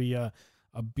 he's going to be a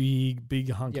big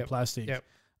hunk Yep, of plastic. yep.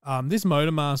 This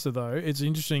Motor Master, though, it's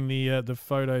interesting. The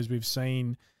photos we've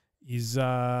seen is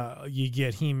you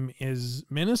get him as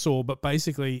Menasor, but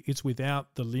basically it's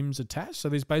without the limbs attached. So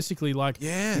there's basically like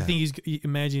Yeah. you think you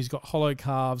imagine he's got hollow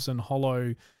calves and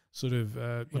hollow sort of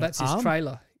Well, that's his arm.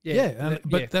 trailer. Yeah,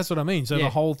 but that's what I mean. So Yeah. the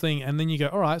whole thing, and then you go,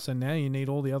 all right. So now you need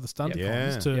all the other stunt Yep.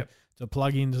 cons Yeah. to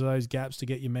plug into those gaps to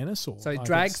get your Menasor. So Like,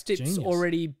 drag it's strip's genius.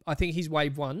 already. I think he's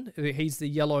wave 1. He's the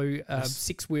yellow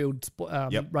six-wheeled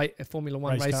Yep. Formula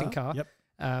One Race racing car. Yep.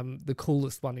 The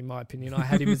coolest one in my opinion. I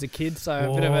had him as a kid, so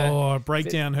a bit of a Oh,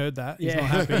 Breakdown heard that. He's Yeah.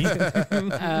 not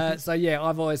happy. so yeah,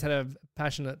 I've always had a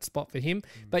passionate spot for him.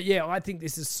 But yeah, I think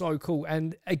this is so cool.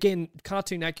 And again,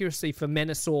 cartoon accuracy for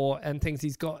Menasor and things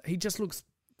he's got. He just looks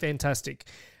fantastic.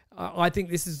 I think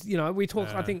this is, we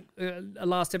talked, I think,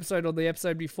 last episode or the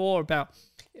episode before about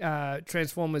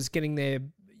Transformers getting their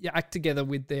act together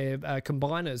with their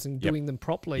combiners and doing them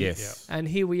properly. Yes. And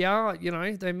here we are,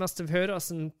 they must have heard us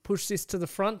and pushed this to the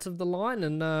front of the line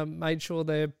and made sure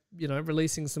they're,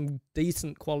 releasing some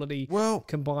decent quality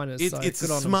combiners. It's good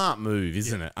a on 'em. smart move,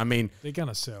 isn't it? I mean, They're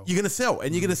gonna sell. you're going to sell,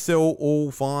 and you're going to sell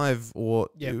all 5, or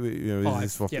Yep.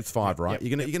 it's Yep. 5, right? Yep.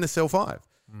 You're going to sell 5.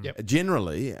 Yep.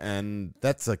 Generally, and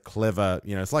that's a clever,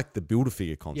 it's like the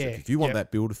Build-A-Figure concept. Yeah. If you want Yep.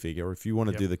 that Build-A-Figure, or if you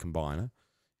want to do the combiner,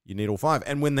 you need all 5.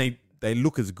 And when they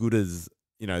look as good as,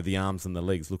 the arms and the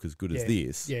legs look as good as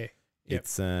this, Yeah. Yep.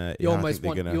 it's You I almost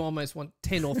think they're want gonna-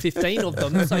 10 or 15 of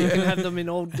them, so you can have them in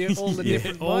all the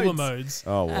different all the modes. modes.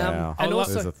 Oh wow! and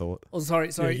There's also- a thought. Oh,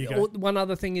 sorry. you go. One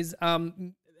other thing is,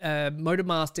 Motor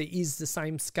Master is the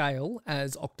same scale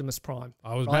as Optimus Prime.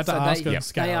 I was right? about to ask they, on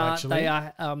scale. they are, actually, They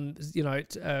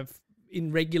are,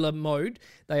 in regular mode,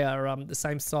 they are the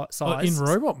same size. Oh, in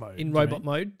robot mode. In you robot mean?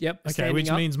 mode, yep. Okay, standing which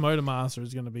up. means Motor Master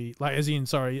is going to be like, as in,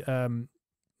 sorry, Menasor.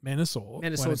 Menasor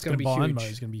when is it's gonna be combined huge.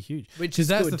 mode is going to be huge. Which Because is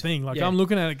that's good. the thing. Like Yeah. I'm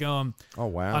looking at it going, Oh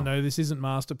wow! I know this isn't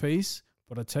Masterpiece,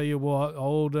 but I tell you what,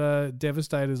 old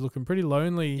Devastator's looking pretty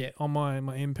lonely Yeah. on my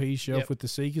MP shelf Yep. with the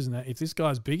Seekers and that. If this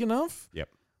guy's big enough, Yep.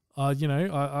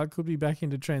 I could be back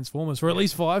into Transformers for at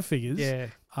least 5 figures. Yeah.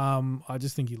 I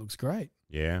just think he looks great.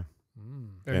 Yeah,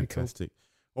 Very fantastic.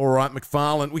 All right,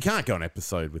 McFarlane. We can't go an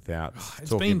episode without It's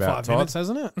talking been about 5 Todd. minutes,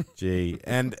 hasn't it? Gee,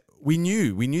 and we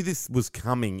knew this was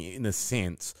coming in a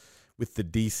sense with the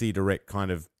DC Direct kind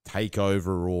of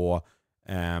takeover, or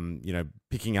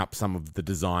picking up some of the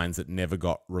designs that never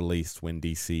got released when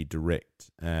DC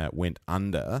Direct went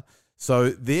under. So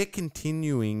they're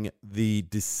continuing the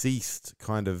Deceased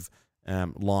kind of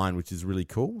line, which is really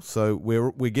cool. So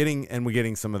we're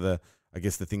getting some of the, I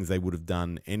guess, the things they would have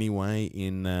done anyway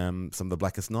in some of the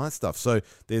Blackest Night stuff. So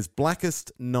there's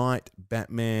Blackest Night,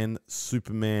 Batman,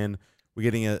 Superman. We're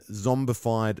getting a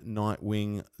zombified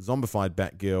Nightwing, zombified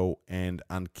Batgirl, and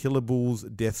Unkillables,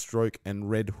 Deathstroke, and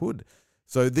Red Hood.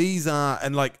 So these are,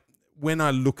 and like when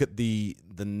I look at the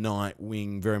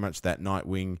Nightwing, very much that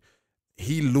Nightwing,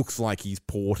 he looks like he's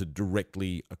ported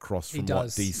directly across He from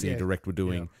does, what DC yeah. Direct were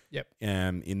doing. Yep.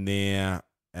 In there,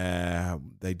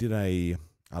 they did a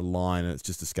line, and it's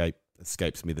just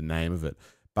escapes me the name of it,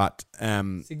 but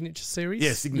Signature series?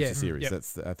 yeah, Signature Series.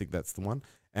 Yep. I think that's the one.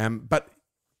 But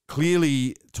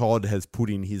clearly Todd has put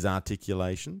in his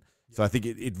articulation. So I think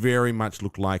it very much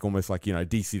looked like almost like,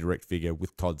 DC Direct figure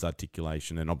with Todd's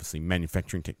articulation and obviously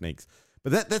manufacturing techniques.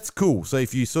 But that's cool. So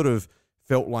if you sort of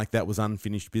felt like that was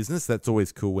unfinished business, that's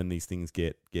always cool when these things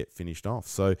get finished off.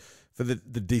 So for the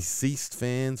Deceased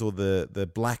fans, or the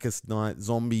Blackest Night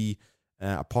zombie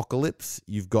apocalypse,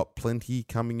 you've got plenty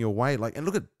coming your way. And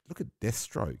look at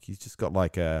Deathstroke. He's just got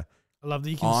like a I love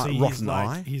that you can see his rotten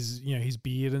eye. his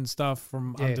beard and stuff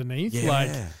from Yeah. underneath. Yeah.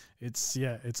 Like it's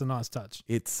a nice touch.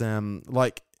 It's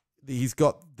like he's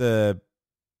got the.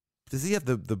 Does he have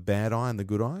the bad eye and the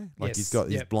good eye? Like he's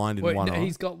Yep. blind in Well, one no, eye.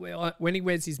 He's got, when he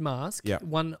wears his mask, Yep.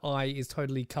 one eye is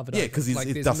totally covered Yeah, over. because Like,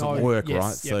 it there's doesn't no- work, yes, right?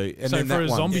 yep. So and So then for that a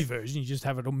one, zombie yeah, version, you just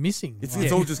have it all missing. it's Like-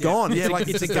 all just gone. Yeah, like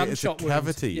It's a just gunshot it's a wound.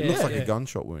 cavity. Yeah, It looks like yeah. a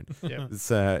gunshot wound. Yeah. It's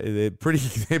they're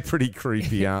pretty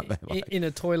creepy, aren't they? Like, in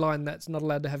a toy line that's not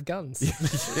allowed to have guns.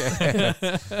 yeah,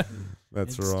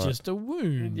 that's it's right. just a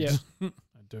wound. Yeah.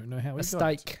 don't know how A he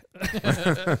steak.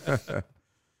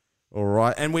 All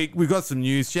right, and we got some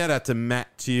news. Shout out to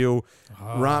Matt Teal.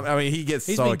 I mean, he gets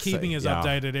He's so been excited. keeping us Yeah.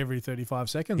 updated every 35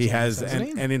 seconds. He on has, this,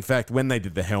 hasn't he? and in fact, when they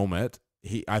did the helmet,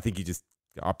 I think he just.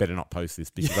 I better not post this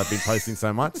because I've been posting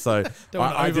so much. So Don't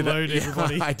want to overload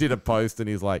everybody. I did a post, and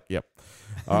he's like, "Yep."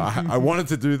 I wanted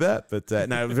to do that, but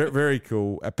no, very, very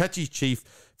cool. Apache Chief,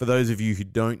 for those of you who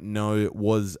don't know,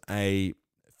 was a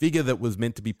figure that was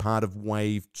meant to be part of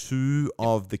Wave 2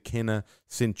 of the Kenner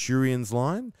Centurions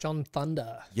line. John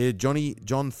Thunder. Yeah,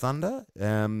 John Thunder.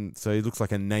 So he looks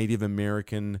like a Native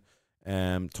American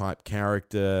type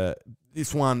character.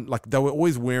 This one, like they were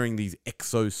always wearing these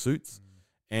exo suits,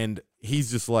 and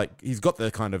he's just like he's got the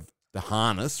kind of the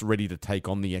harness ready to take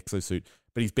on the exosuit,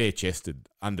 but he's bare chested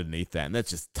underneath that, and that's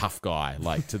just tough guy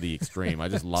like to the extreme. I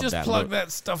just love just that. plug look. that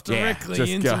stuff Yeah, directly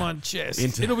just into go my chest.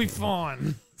 into- It'll be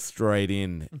fine. Straight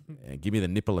in. Give me the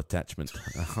nipple attachment.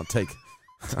 I'll take.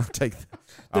 The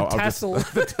I'll tassel.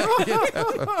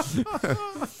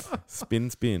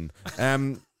 spin.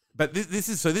 But this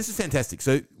is fantastic.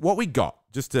 So what we got,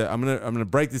 I'm gonna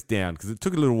break this down because it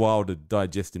took a little while to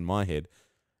digest in my head.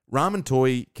 Ramen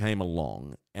Toy came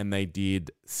along and they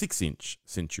did 6-inch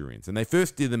Centurions, and they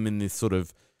first did them in this sort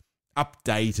of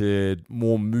updated,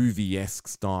 more movie-esque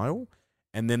style,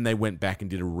 and then they went back and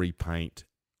did a repaint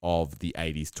of the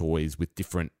 80s toys with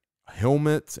different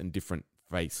helmets and different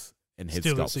face and head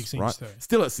Still at sculpts. 6 inch, right? though.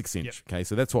 Still at 6 inch. Yep. Okay,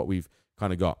 so that's what we've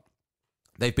kind of got.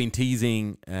 They've been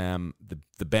teasing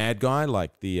the bad guy,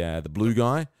 like the blue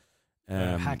guy,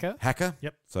 Hacker. Hacker.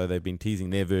 Yep. So they've been teasing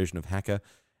their version of Hacker,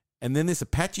 and then this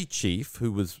Apache Chief,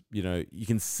 who was, you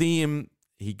can see him.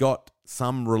 He got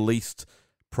some released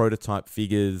prototype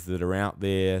figures that are out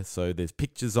there. So there's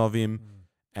pictures of him.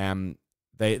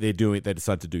 They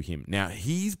decided to do him. Now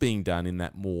he's being done in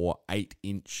that more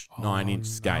 8-inch, 9-inch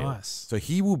scale. nice. So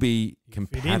he will be fit in.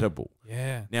 compatible.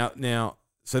 Yeah. Now,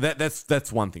 so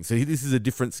that's one thing. So this is a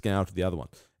different scale to the other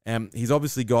one. He's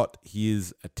obviously got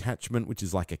his attachment, which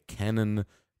is like a Canon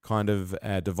kind of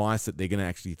device that they're going to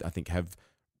actually, I think, have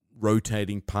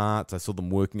rotating parts. I saw them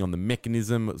working on the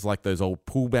mechanism. It was like those old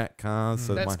pullback cars,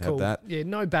 so they That's might cool. have that. Yeah,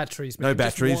 no batteries. No Man.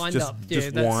 batteries, wind just up.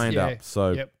 wind yeah. up.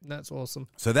 So Yep, that's awesome.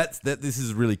 So this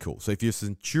is really cool. So if you're a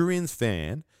Centurions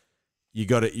fan, you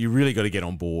really got to get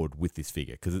on board with this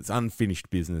figure because it's unfinished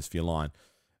business for your line.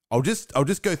 I'll just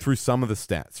go through some of the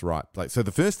stats, right? Like, so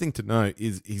the first thing to know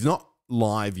is he's not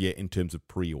live yet in terms of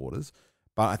pre-orders,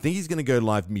 but I think he's going to go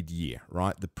live mid-year,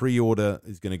 right? The pre-order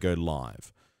is going to go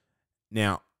live.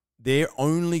 Now, they're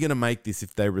only going to make this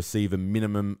if they receive a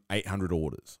minimum 800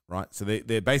 orders, right? So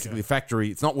they're basically a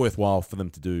factory. It's not worthwhile for them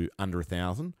to do under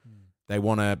 1,000. They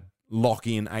want to lock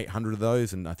in 800 of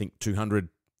those, and I think 200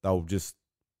 they'll just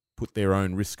put their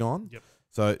own risk on. Yep.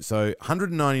 So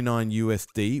 199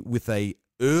 USD with a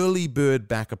early bird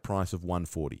backer price of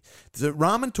 140. So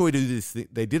Ramen Toy do this.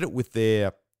 They did it with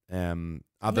their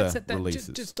other releases.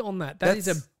 Just on that is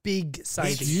a big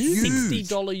saving. huge.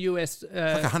 $60 US.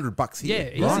 Like $100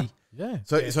 here. Yeah, right? easy. Yeah.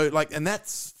 So like, and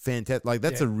that's fantastic. Like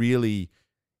that's Yeah. a really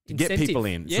to get Incentive. people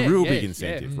in. It's Yeah, a real yeah, big yeah.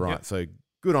 incentive, Mm, right? yep. So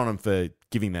good on them for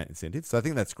giving that incentive. So I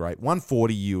think that's great.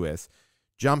 140 US.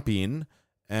 Jump in.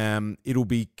 It'll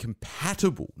be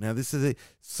compatible. Now this is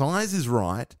size is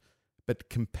right, but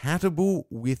compatible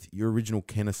with your original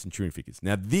Kenner Centurion figures.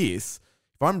 Now this,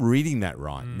 if I'm reading that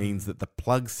right, means that the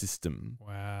plug system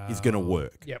Wow. is going to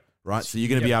work. Yep. Right? So you're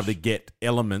going to be able to get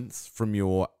elements from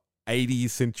your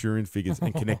 80s Centurion figures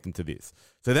and connect them to this.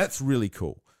 So that's really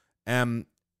cool.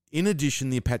 In addition,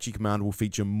 the Apache Commander will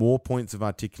feature more points of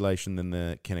articulation than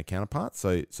the Kenner counterparts.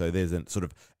 So there's a sort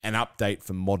of an update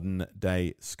for modern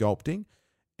day sculpting.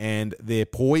 And they're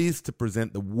poised to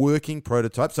present the working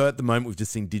prototype. So at the moment, we've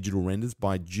just seen digital renders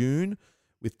by June,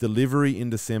 with delivery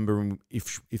in December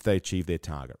if they achieve their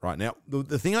target. Right now,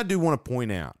 the thing I do want to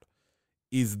point out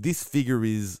is this figure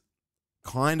is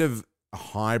kind of a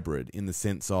hybrid in the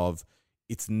sense of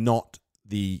it's not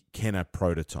the Kenner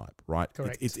prototype, right?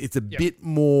 Correct. It's a bit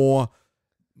more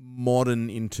modern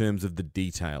in terms of the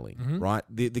detailing, right?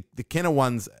 The Kenner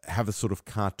ones have a sort of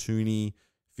cartoony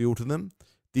feel to them.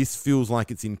 This feels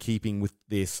like it's in keeping with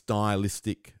their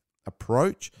stylistic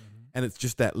approach, and it's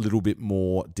just that little bit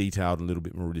more detailed and a little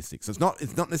bit more realistic. So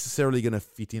it's not necessarily going to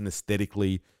fit in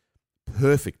aesthetically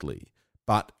perfectly,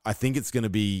 but I think it's going to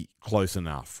be close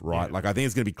enough, right? Yeah. Like I think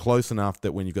it's going to be close enough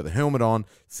that when you've got the helmet on,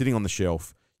 sitting on the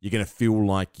shelf, you're going to feel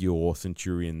like your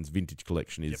Centurion's vintage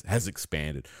collection has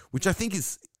expanded, which I think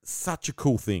is such a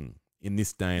cool thing in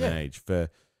this day and age for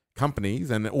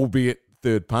companies, and albeit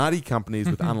third-party companies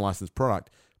with unlicensed product,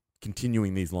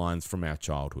 continuing these lines from our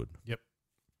childhood.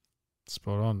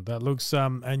 Spot on. That looks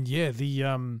and yeah,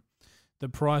 the the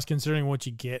price, considering what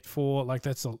you get for, like,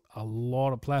 that's a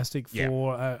lot of plastic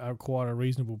for a quite a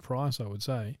reasonable price, I would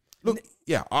say. Look,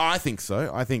 yeah, I think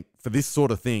so. I think for this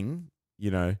sort of thing,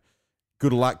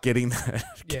 good luck getting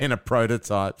a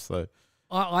prototype. So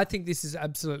I think this is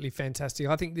absolutely fantastic.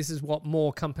 I think this is what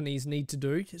more companies need to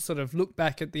do. Sort of look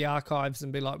back at the archives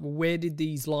and be like, well, where did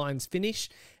these lines finish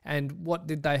and what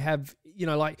did they have?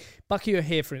 Like Bucky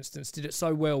O'Hare, for instance, did it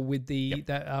so well with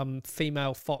that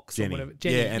female fox Jenny. or whatever.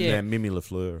 Jenny, and Mimi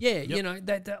Lafleur. Yeah,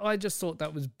 that I just thought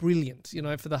that was brilliant.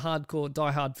 For the hardcore,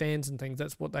 diehard fans and things,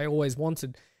 that's what they always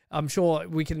wanted. I'm sure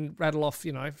we can rattle off,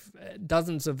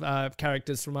 dozens of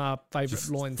characters from our favourite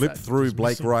loins. Flip through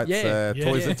Blake Wright's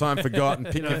Toys of Time Forgotten,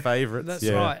 pick your favourites. That's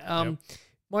right.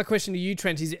 My question to you,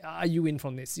 Trent, is: are you in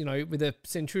from this? With a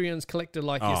Centurions collector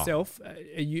like yourself,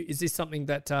 is this something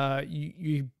that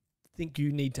you think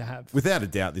you need to have? Without a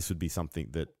doubt, this would be something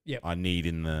that I need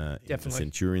in the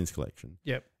Centurions collection.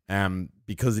 Yep.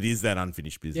 Because it is that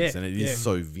unfinished business and it is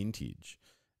so vintage.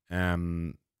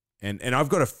 And I've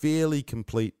got a fairly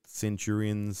complete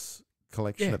Centurions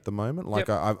collection at the moment. Like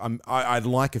I'd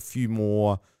like a few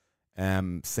more.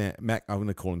 I'm going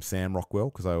to call him Sam Rockwell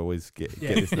because I always get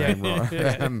his name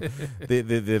right.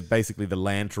 They're basically the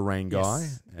Land Terrain guy.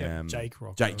 Yes. Jake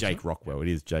Rockwell. Jake Rockwell. It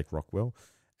is Jake Rockwell.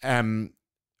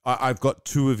 I've got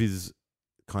two of his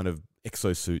kind of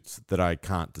exosuits that I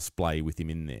can't display with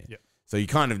him in there. Yep. So you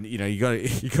kind of, you got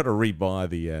to rebuy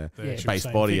the base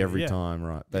body thing, every time,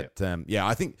 right? But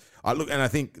I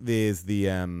think there's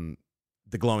the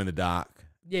glow in the dark.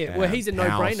 Yeah, well, he's a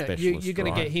no-brainer. You're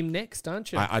going to get him next,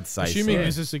 aren't you? I'd say, assuming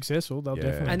this is successful, they'll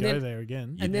definitely go there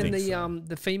again. And then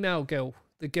the female girl,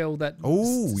 the girl that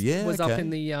was up in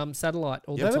the satellite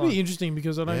all the time. That'd be interesting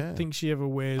because I don't think she ever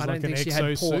wears like an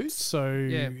exosuit.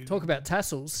 So talk about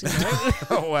tassels.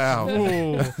 Oh wow!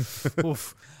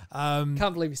 Oof.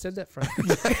 Can't believe you said that, Frank.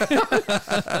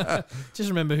 Just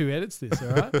remember who edits this, all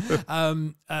right?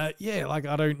 Like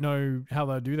I don't know how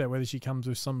they'll do that, whether she comes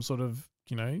with some sort of,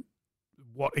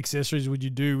 what accessories would you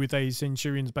do with a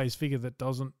Centurions-based figure that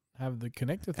doesn't have the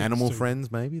connector things? Animal friends,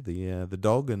 maybe, the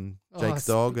dog and Jake's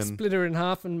dog. And split her in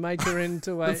half and make her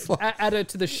into add her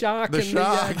to the shark the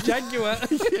jaguar.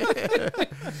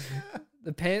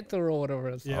 The panther or whatever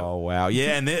it is. Yep. Oh, wow.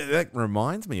 Yeah, and that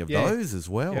reminds me of those as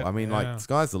well. Yep. I mean, like,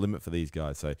 sky's the limit for these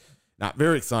guys. So,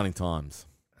 very exciting times.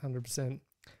 100%.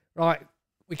 Right.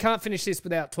 We can't finish this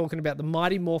without talking about the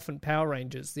Mighty Morphin Power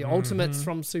Rangers, the Ultimates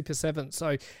from Super 7.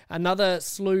 So, another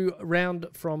slew round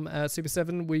from Super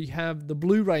 7. We have the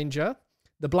Blue Ranger,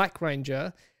 the Black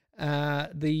Ranger, I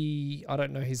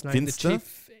don't know his name, Finster? the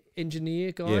Chief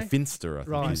Engineer guy. Yeah, Finster, I think.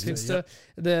 Right, Finster.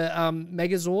 The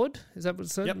Megazord, is that what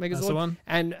it's said? Yep, Megazord. that's the one.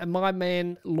 And my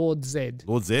man, Lord Zed.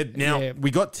 Lord Zed. Now,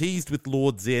 we got teased with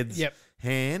Lord Zed's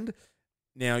hand.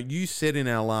 Now, you said in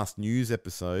our last news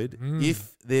episode,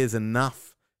 if there's enough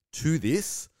to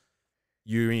this,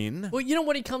 you're in. Well, you know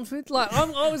what he comes with? Like, I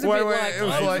was a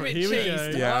bit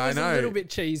cheesed. Yeah, I was know. a little bit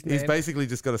cheesed, man. He's basically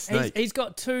just got a snake. He's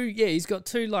got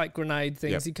two like grenade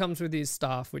things. Yep. He comes with his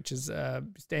staff, which is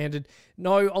standard.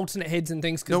 No alternate heads and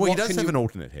things. No, he does have an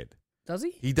alternate head. Does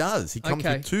he? He does. He comes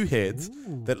with two heads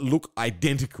that look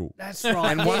identical. That's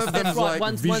right. And one of them's like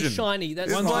one's shiny.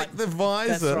 That's one's like the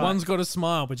visor. Right. One's got a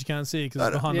smile, but you can't see it because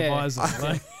it's behind the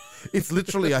visor. It's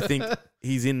literally, I think,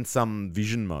 he's in some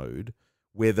vision mode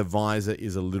where the visor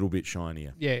is a little bit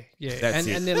shinier. Yeah. That's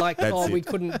and they're like, we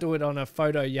couldn't do it on a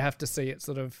photo. You have to see it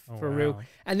sort of for real.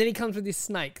 And then he comes with this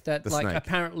snake that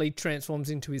apparently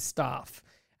transforms into his staff.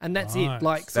 And that's it.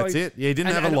 Like, so that's it. Yeah, he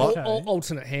didn't have a lot.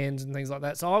 Alternate hands and things like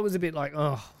that. So I was a bit like,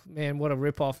 oh, man, what a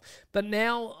ripoff. But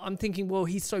now I'm thinking, well,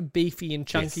 he's so beefy and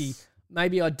chunky. Yes.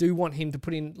 Maybe I do want him to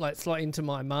put in, like, slot into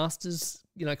my Masters,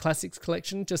 classics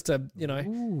collection, just to,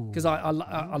 because I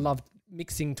love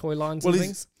mixing toy lines and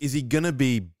things. Is he going to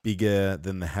be bigger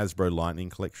than the Hasbro Lightning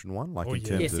Collection one? Like in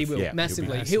terms yes, he will. Yeah,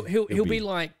 massively. He'll be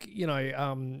like,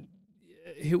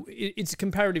 it's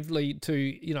comparatively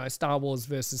to, Star Wars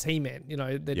versus He-Man,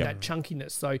 that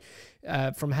chunkiness. So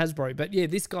from Hasbro. But yeah,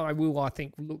 this guy will, I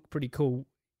think, look pretty cool,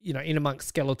 in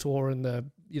amongst Skeletor and the,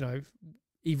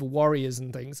 evil warriors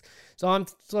and things. So I'm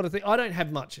sort of I don't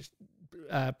have much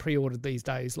pre-ordered these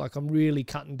days. Like, I'm really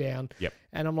cutting down. Yep.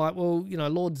 And I'm like, well,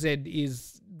 Lord Zed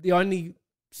is the only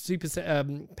Super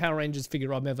Power Rangers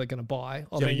figure I'm ever going to buy.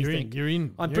 You're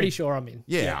in. I'm pretty sure I'm in.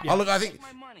 Yeah. Oh, look, I think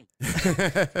my money.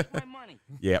 My money.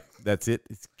 Yeah, that's it.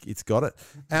 It's got it.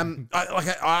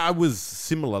 I was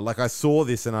similar. Like, I saw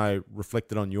this and I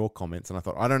reflected on your comments and I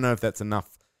thought, I don't know if that's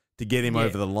enough to get him Yeah.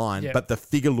 over the line. Yeah. But the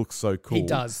figure looks so cool. He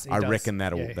does. I reckon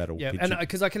that'll yeah. pitch And it.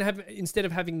 because I can have, instead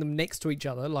of having them next to each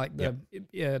other, like the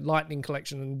Lightning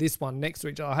collection and this one next to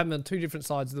each other, I have them on two different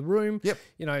sides of the room. Yep.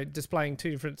 You know, displaying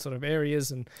two different sort of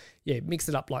areas, and mix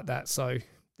it up like that. So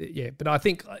but I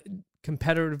think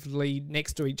comparatively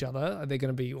next to each other, they're going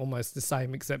to be almost the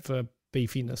same except for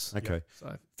beefiness. Okay.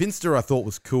 So Finster, I thought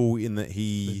was cool in that The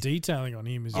he detailing on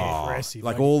him is Oh, impressive.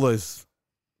 like all those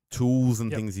tools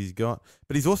and Yep. things he's got.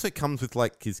 But he's also comes with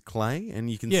like his clay, and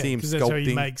you can yeah, see him because that's how he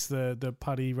sculpting. makes the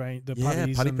putty range, the Yeah,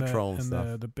 putties putty and patrol and and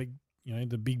stuff. the big,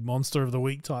 the big monster of the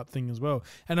week type thing as well.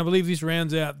 And I believe this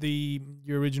rounds out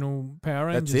your original Power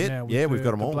Rangers. That's it. Now with Yeah, we've the-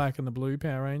 got 'em the all. black and the blue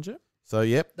Power Ranger. So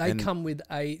yep, they and come with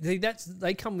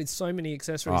they come with so many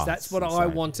accessories. Oh, That's it's what I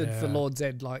insane. wanted for Yeah. Lord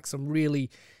Zed, like some really,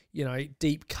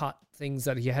 deep cut things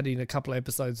that he had in a couple of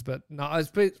episodes. But no, I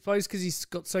suppose because he's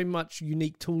got so much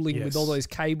unique tooling with Yes. all those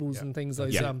cables Yeah. and things.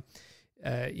 Those Yeah.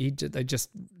 they just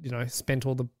spent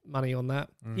all the money on that.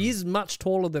 Mm. He is much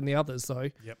taller than the others though.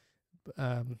 Yep.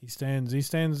 Um, He stands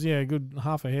a good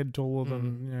half a head taller Mm.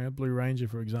 than Blue Ranger,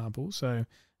 for example. So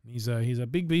he's a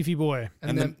big beefy boy.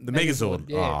 and the Megazord.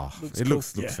 yeah, It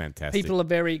looks Yeah. fantastic. people are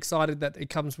very excited that it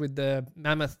comes with the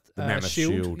Mammoth, The Mammoth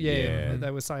shield, yeah.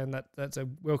 They were saying that that's a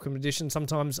welcome addition.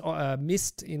 Sometimes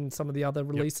missed in some of the other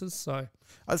releases. So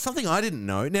Something I didn't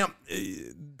know. Now,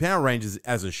 Power Rangers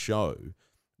as a show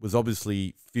was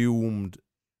obviously filmed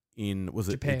in, was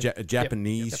it Japan. a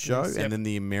Japanese Yep. show? Japanese, yep. And then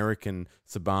the American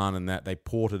Saban and that, they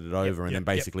ported it over. And then yep,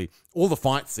 basically all the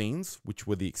fight scenes, which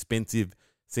were the expensive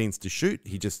scenes to shoot,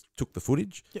 he just took the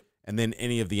footage. Yep. And then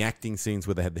any of the acting scenes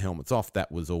where they had the helmets off,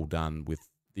 that was all done with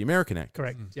the American actors.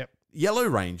 correct. Yep. Yellow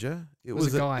Ranger, it Was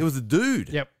was a guy. It was a dude.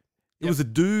 Yep. It was a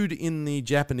dude in the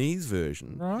Japanese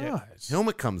version. Right.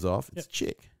 Helmet comes off, it's a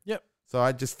chick. Yep. So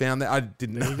I just found that I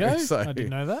didn't There know. you go. So I didn't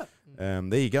know that.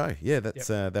 there you go. Yeah, that's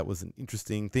that was an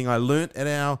interesting thing I learnt at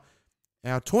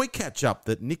our toy catch up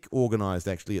that Nick organised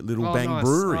actually at Little Oh, Bang nice.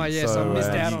 Brewery. Oh, yes, I missed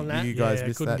out on that. You guys yeah,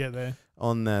 missed couldn't that get there.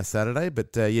 on Saturday,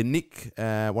 but Nick,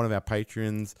 one of our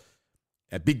patrons,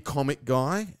 a big comic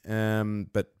guy,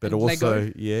 but And also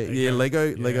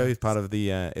Lego. Lego is part of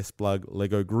the S-Plug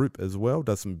Lego group as well.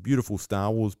 Does some beautiful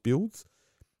Star Wars builds.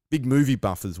 Big movie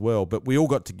buff as well. But we all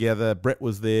got together. Brett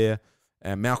was there.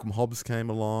 Malcolm Hobbs came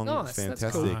along. It was Nice, that's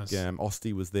fantastic. cool. Nice.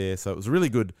 Osty was there, so it was a really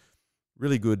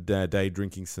good day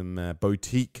drinking some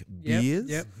boutique beers.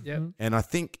 Yep. And I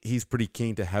think he's pretty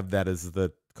keen to have that as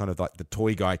the kind of like the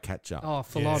toy guy catch up. Oh,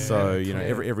 full Yeah. on. So yeah.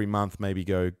 every month maybe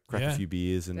go crack a Yeah. few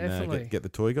beers and Definitely. get the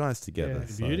toy guys together. Yeah.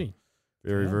 So, Beauty.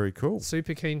 very Yeah. very cool.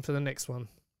 Super keen for the next one.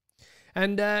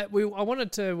 And I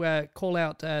wanted to call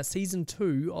out season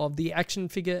 2 of the Action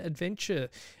Figure Adventure.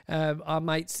 Our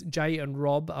mates Jay and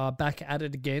Rob are back at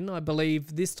it again. I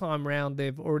believe this time round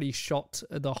they've already shot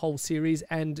the whole series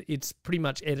and it's pretty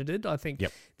much edited. I think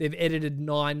Yep. they've edited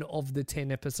 9 of the 10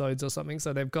 episodes or something.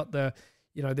 So they've got the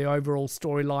overall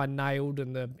storyline nailed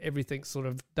and everything's sort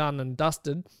of done and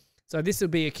dusted. So this will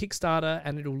be a Kickstarter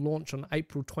and it'll launch on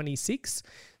April 26th.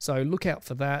 So look out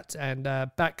for that and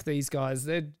back these guys.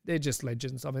 They're just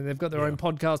legends. I mean, they've got their own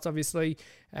podcast, obviously,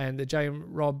 and the Jay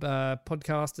and Rob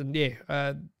podcast. And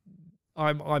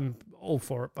I'm all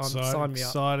for it. Sign me up.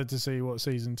 Excited to see what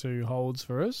season 2 holds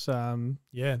for us.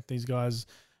 These guys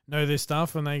know their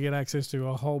stuff and they get access to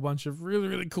a whole bunch of really,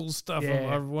 really cool stuff. Yeah.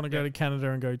 I want to go to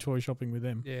Canada and go toy shopping with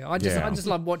them. Yeah, I just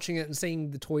love watching it and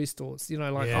seeing the toy stores.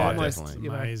 Almost. definitely.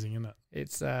 Amazing, isn't it?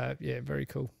 It's very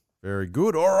cool. Very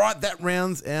good. All right, that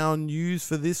rounds our news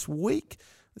for this week.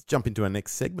 Let's jump into our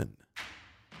next segment.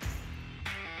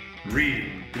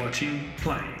 Reading, watching,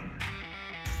 playing.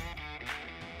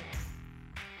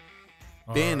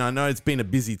 Ben, I know it's been a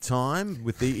busy time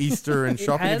with the Easter and It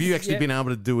shopping. Have has, you actually yeah. been able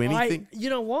to do anything? You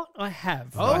know what? I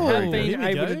have. Oh, I have here been we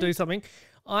able go. to do something.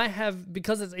 I have,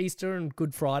 because it's Easter and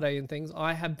Good Friday and things,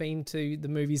 I have been to the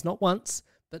movies not once,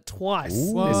 but twice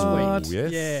this What? week.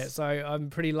 Yes. Yeah, so I'm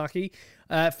pretty lucky.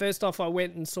 First off, I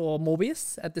went and saw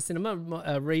Morbius at the cinema.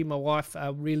 My wife,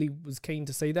 really was keen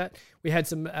to see that. We had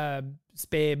some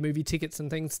spare movie tickets and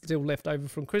things still left over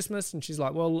from Christmas, and she's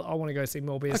like, well, I want to go see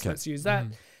Morbius. Okay. Let's use that.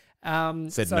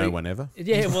 Said So- no one ever.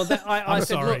 Yeah, well, I I'm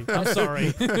said, sorry. look, I'm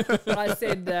sorry. I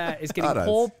said it's getting I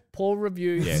don't- poor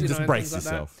reviews. Yeah, just and brace things like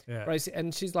that. yourself. Yeah. Brace it.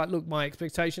 And she's like, look, my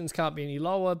expectations can't be any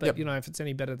lower, but Yep. if it's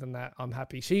any better than that, I'm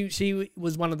happy. She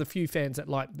was one of the few fans that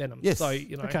liked Venom. Yes. So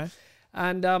Okay.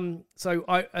 and so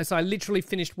I literally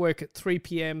finished work at 3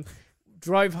 p.m.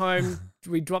 drove home.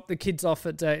 We dropped the kids off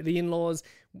at the in-laws.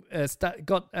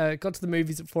 Got to the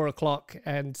movies at 4:00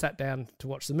 and sat down to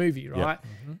watch the movie. Right,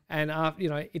 and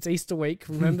it's Easter week.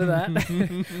 Remember that?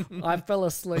 I fell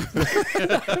asleep.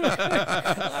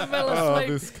 I fell asleep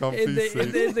this comfy in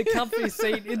seat. the comfy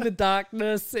seat in the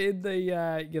darkness. In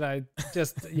the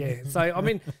So I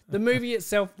mean, the movie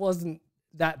itself wasn't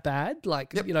that bad.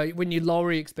 Like when you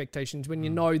lower your expectations, when you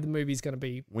know the movie's going to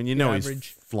be When you know average.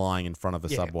 he's flying in front of a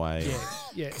subway.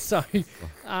 Yeah. So, I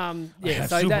so have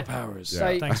that, superpowers.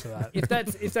 so Thanks for that.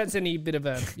 if that's any bit of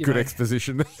a Good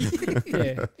exposition.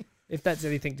 if that's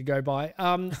anything to go by.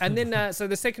 And then so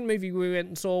the second movie we went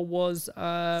and saw was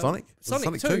Sonic? Was it Sonic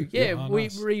Sonic 2. 2? Yeah, Oh, we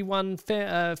nice. re-won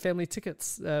family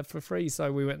tickets for free,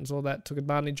 so we went and saw that. Took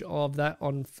advantage of that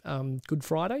on Good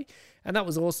Friday, and that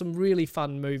was awesome. Really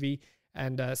fun movie.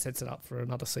 And sets it up for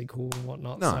another sequel and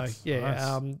whatnot. Nice. So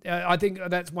Nice. I think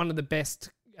that's one of the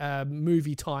best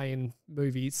movie tie-in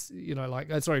movies.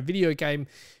 Video game.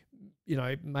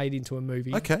 Made into a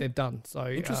movie. Okay. They've done so.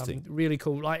 Interesting. Really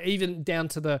cool. Like even down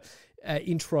to the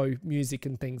intro music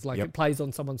and things. Like Yep. it plays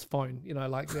on someone's phone.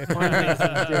 Like their phone.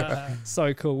 Yeah.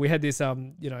 So cool. We had this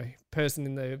person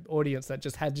in the audience that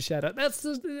just had to shout out, "That's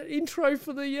the intro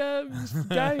for the game."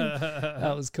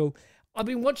 That was cool. I've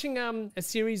been watching a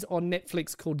series on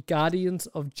Netflix called Guardians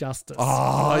of Justice.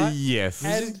 Oh, right? yes.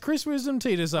 And Chris Wisdom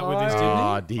teed us up with this, didn't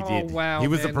he? Oh, he did. Oh, wow, he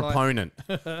was man, the proponent.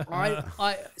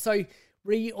 So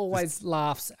Ree always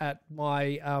laughs at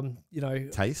my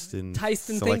Taste and things,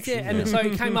 selection, yeah. And so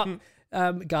it came up.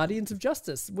 Guardians of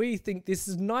Justice. We think this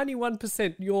is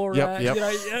 91% your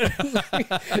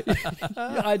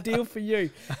ideal for you.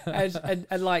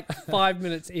 And like 5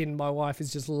 minutes in, my wife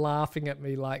is just laughing at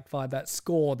me like by that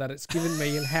score that it's given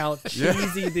me and how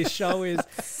cheesy this show is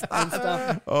and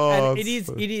stuff. Oh, and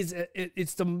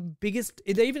it's the biggest.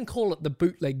 They even call it the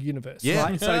bootleg universe. Yeah.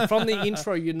 Right? So from the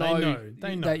intro, They know.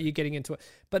 that you're getting into it,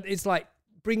 but it's like.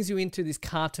 Brings you into this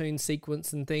cartoon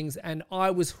sequence and things, and I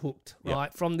was hooked,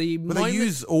 right? From the But moment... they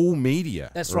use all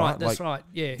media. That's right, that's right,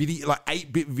 yeah. Video, like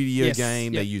 8-bit video Yes,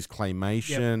 game, yep. they use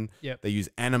claymation, Yep. they use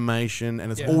animation,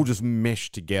 and it's Yep. all just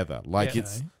meshed together. Like Yeah.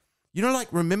 it's,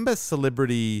 remember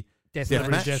Celebrity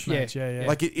Deathmatch? Deathmatch, yeah.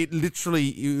 Like it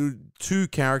literally, two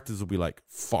characters will be like,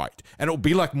 fight. And it'll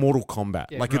be like Mortal Kombat.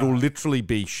 Yeah. Like it'll literally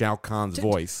be Shao Kahn's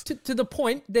voice. To the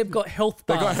point, they've got health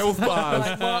They bars. got health bars.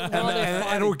 Like, while they're and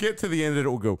fighting. it'll get to the end and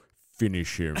it'll go,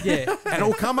 finish him. Yeah. And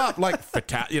it'll come up like,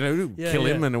 kill him yeah.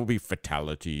 and it'll be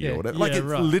fatality Yeah. or whatever. Like Yeah, it's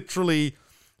right. literally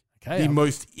Okay, the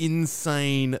most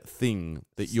insane thing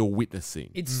that you're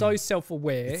witnessing. It's so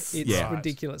self-aware. It's yeah.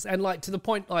 ridiculous. And like to the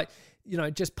point, like,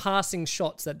 just passing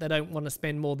shots that they don't want to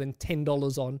spend more than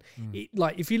 $10 on.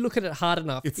 Like if you look at it hard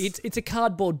enough, it's a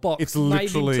cardboard box It's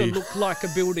made literally- to look like a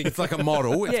building. It's like a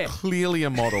model. It's Yeah. clearly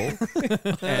a model,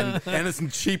 and it's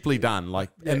cheaply done. Like,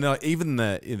 and even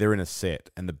they're in a set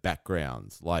and the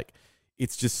backgrounds, like,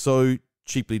 it's just so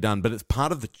cheaply done. But it's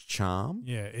part of the charm.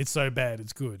 Yeah, it's so bad,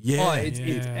 it's good. Yeah. Oh,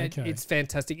 okay. it's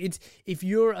fantastic. If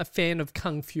you're a fan of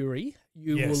Kung Fury,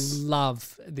 you Yes. will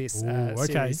love this Ooh, okay.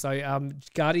 series. So,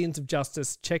 Guardians of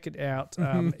Justice, check it out.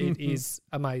 It is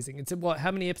amazing. It's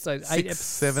how many episodes?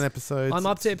 7 episodes. I'm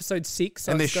up to episode 6,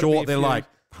 so and they're it's gotta be short. a They're few- like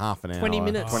half an hour, 20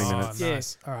 minutes. 20 Oh, minutes. Yeah.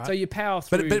 nice. All right. So you power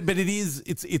through. But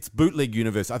it's bootleg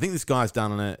universe. I think this guy's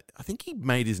done I think he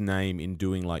made his name in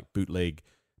doing like bootleg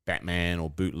Batman or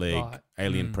bootleg Right.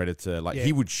 Alien Predator. Like Yeah.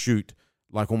 he would shoot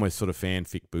like almost sort of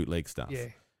fanfic bootleg stuff. Yeah.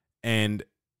 And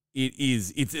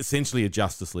it's essentially a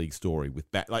Justice League story with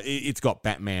it's got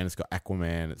Batman, it's got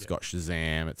Aquaman, it's got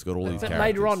Shazam, it's got all these But characters.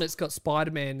 later on, it's got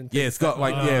Spider-Man and Yeah, it's got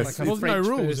like yeah, like a Well, no French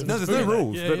rules. version. no, there's no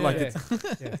rules, Yeah, but yeah, like yeah.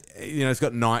 it's it's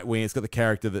got Nightwing, it's got the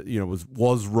character that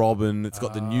was Robin, it's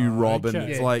got the new Robin. okay.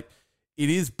 It's Yeah. like it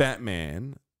is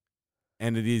Batman,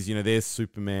 and it is there's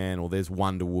Superman or there's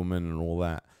Wonder Woman and all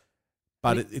that.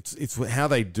 But it's how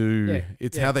they do. Yeah,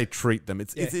 It's yeah. how they treat them.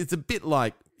 It's Yeah. it's a bit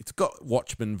like it's got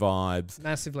Watchmen vibes.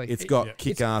 Massively. It's got yeah.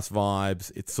 kick-ass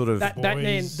vibes. It's sort of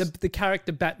Batman, Boys. the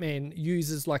character Batman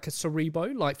uses like a Cerebro,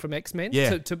 like from X-Men.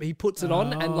 Yeah. He puts it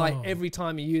on, and like Oh. every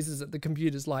time he uses it, the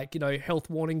computer's like, health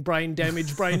warning, brain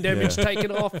damage, take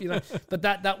it off, But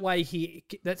that way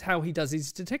that's how he does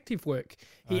his detective work.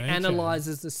 He Okay.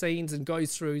 analyzes the scenes and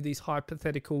goes through these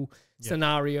hypothetical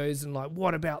scenarios and like,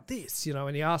 what about this?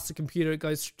 And he asks the computer,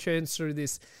 it churns through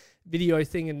this video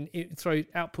thing and it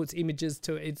outputs images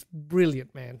to it. It's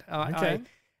brilliant, man. Okay.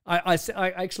 I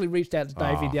actually reached out to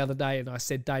Davey Oh. the other day and I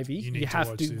said, Davey, You you, need to have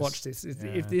watch to this. watch this. If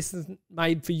Yeah. this is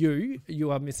made for you,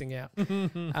 you are missing out.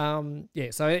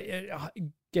 So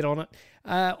get on it.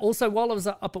 Also, while I was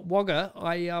up at Wagga,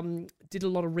 I did a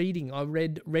lot of reading. I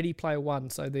read Ready Player One,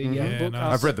 so the Yeah, book.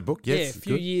 nice. I've read the book. Yes, a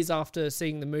few good. years after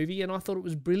seeing the movie, and I thought it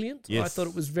was brilliant. I Yes. thought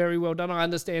it was very well done. I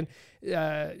understand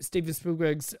Steven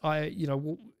Spielberg's,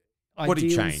 What he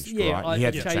ideals, changed, right? He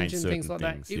had to change and things certain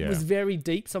like things, that. It yeah. was very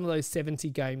deep. Some of those 70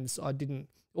 games I didn't,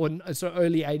 or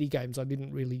early 80 games I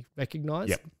didn't really recognize.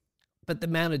 Yep. But the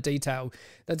amount of detail,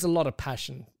 that's a lot of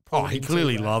passion. Oh, poured he into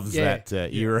clearly that. loves Yeah,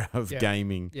 that era of yeah,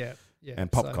 gaming Yeah.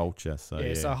 and pop So- culture. So yeah,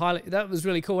 yeah. so highly that was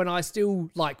really cool, and I still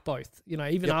like both. Even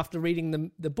Yep. after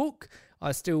reading the book,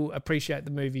 I still appreciate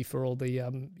the movie for all the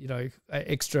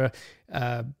extra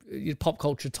pop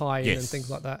culture tie-in and Yes. things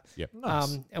like that. Yep.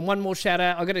 Nice. And one more shout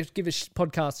out. I got to give a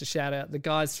podcast a shout out. The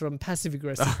guys from Passive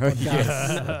Aggressive Oh,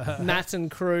 podcast, Matt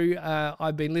and crew.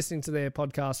 I've been listening to their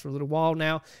podcast for a little while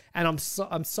now, and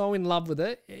I'm so in love with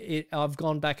it. I've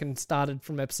gone back and started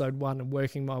from episode 1 and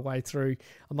working my way through.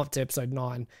 I'm up to episode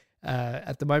 9.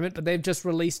 At the moment, but they've just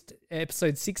released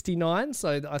episode 69,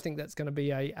 so I think that's going to be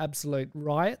a absolute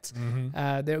riot.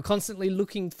 They're constantly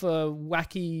looking for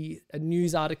wacky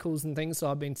news articles and things, so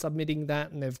I've been submitting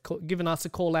that, and they've given us a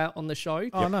call out on the show.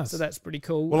 Oh, nice. So that's pretty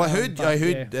cool. Well, I heard but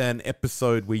an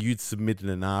episode where you'd submitted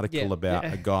an article Yeah, about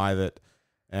yeah. a guy that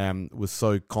was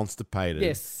so constipated.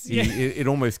 Yes, it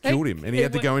almost killed him, and he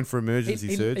had to go in for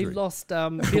emergency surgery. He lost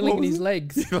feeling in his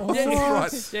legs.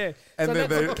 Right. Yeah. And so then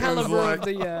that's it the was caliber like- of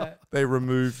the. They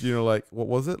removed, what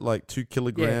was it, like 2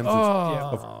 kilograms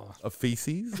Oh, of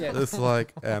feces? Yeah. It's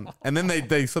like, and then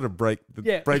they sort of break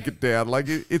it down. Like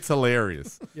it's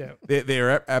hilarious. Yeah.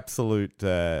 They're absolute.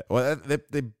 They're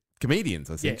comedians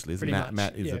essentially. Isn't pretty Matt?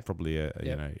 much, Matt is yeah. probably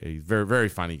Yeah. he's very very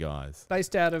funny guys.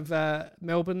 Based out of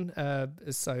Melbourne,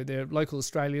 so they're local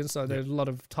Australians. So there's a lot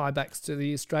of tiebacks to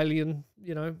the Australian,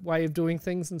 way of doing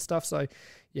things and stuff. So,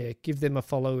 yeah, give them a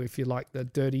follow if you like the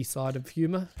dirty side of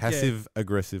humour. Passive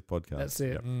aggressive podcast. That's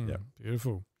it. Yep. Mm, Yep.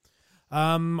 beautiful.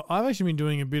 I've actually been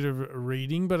doing a bit of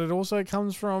reading, but it also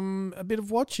comes from a bit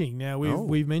of watching. Now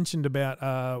we've mentioned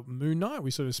about Moon Knight.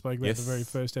 We sort of spoke about the very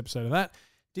first episode of that.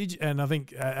 And I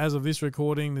think as of this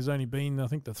recording, there's only been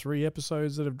the 3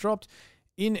 episodes that have dropped.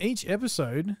 In each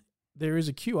episode, there is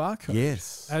a QR code.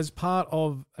 Yes. As part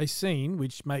of a scene,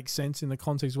 which makes sense in the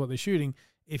context of what they're shooting.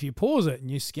 If you pause it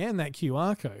and you scan that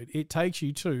QR code, it takes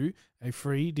you to a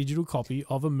free digital copy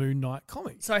of a Moon Knight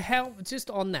comic. So how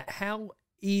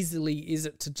easily is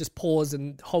it to just pause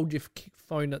and hold your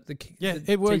phone at the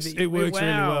It works. TV? It works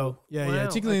really Wow. well. Yeah, Wow.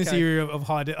 particularly in this Okay. area of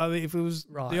high. I think if it was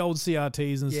Right. the old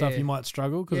CRTs and stuff, Yeah. you might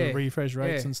struggle because Yeah. of refresh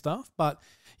rates Yeah. and stuff. But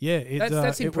yeah, That's it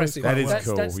works impressive. quite That is well. that's,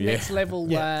 cool, That's yeah. next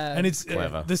level. Yeah, and it's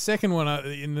Clever. the second one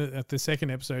the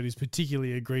second episode is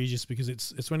particularly egregious because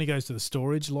it's when he goes to the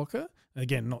storage locker.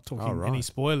 Again, not talking Oh, right. any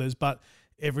spoilers, but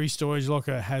every storage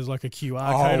locker has like a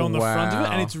QR Oh, code on the front of it,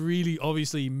 wow. and it's really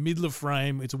obviously middle of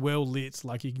frame. It's well lit,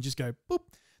 like you can just go boop.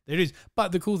 There it is.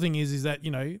 But the cool thing is that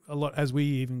a lot, as we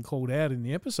even called out in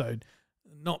the episode,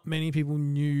 not many people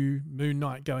knew Moon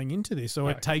Knight going into this. So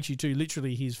it takes you to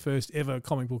literally his first ever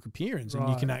comic book appearance, and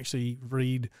you can actually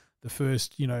read the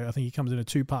first. I think he comes in a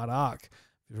 2-part arc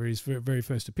for his very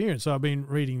first appearance. So I've been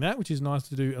reading that, which is nice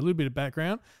to do a little bit of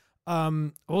background.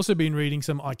 I've also been reading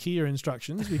some IKEA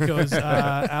instructions because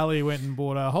Ali went and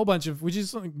bought a whole bunch of, which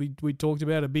is something we talked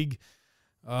about, a big,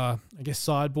 I guess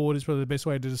sideboard is probably the best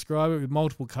way to describe it, with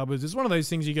multiple cupboards. It's one of those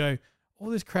things you go, all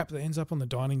this crap that ends up on the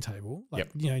dining table, like,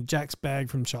 Jack's bag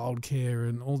from childcare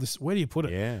and all this, where do you put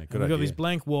it? Yeah, And good we've got idea. these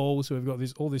blank walls, so we've got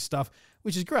all this stuff,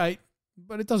 which is great,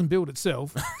 but it doesn't build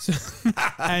itself. So-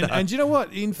 and you know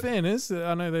what? In fairness,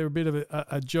 I know they're a bit of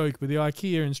a joke, but the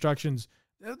IKEA instructions,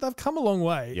 they've come a long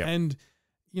way. Yep. And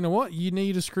you know what? You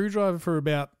need a screwdriver for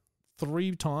about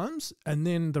 3 times, and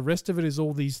then the rest of it is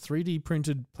all these 3D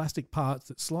printed plastic parts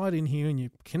that slide in here, and you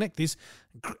connect this,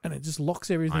 and it just locks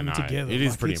everything know. together. It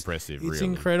is Like, pretty it's- impressive, It's really.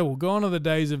 incredible. Gone are the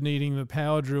days of needing the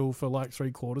power drill for like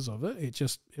 3/4 of it.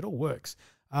 It all works.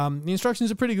 The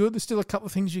instructions are pretty good. There's still a couple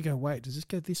of things you go, wait, does this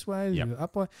go this way? Does it go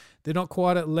up way? They're not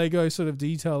quite at Lego sort of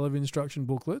detail of instruction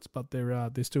booklets, but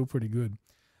they're still pretty good.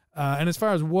 And as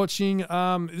far as watching,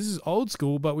 this is old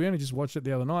school, but we only just watched it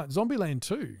the other night. Zombieland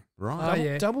 2.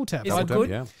 Right. Double tap. Is I it good?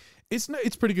 Yeah. It's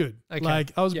pretty good. Okay.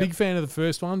 Like I was a Yep. big fan of the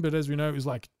first one, but as we know, it was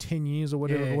like 10 years or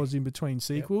whatever Yeah. it was in between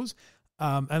sequels.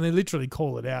 And they literally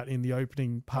call it out in the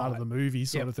opening part of the movie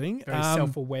sort Yep. of thing. Very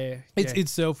self-aware.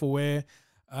 It's self-aware.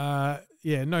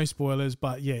 No spoilers,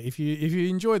 but yeah, if you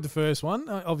enjoyed the first one,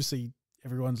 obviously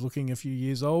everyone's looking a few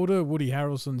years older. Woody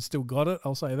Harrelson's still got it.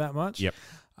 I'll say that much. Yep.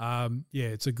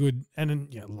 It's a good, and then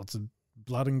lots of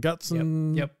blood and guts Yep.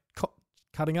 and Yep.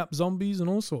 cutting up zombies and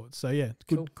all sorts. So yeah,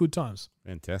 Cool. good times.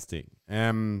 Fantastic.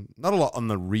 Not a lot on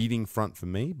the reading front for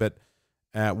me, but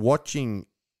watching.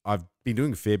 I've been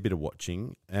doing a fair bit of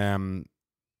watching.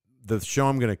 The show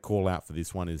I'm going to call out for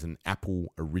this one is an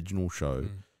Apple original show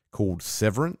called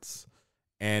Severance.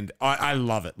 And I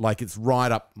love it. Like, it's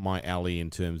right up my alley in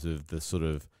terms of the sort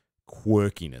of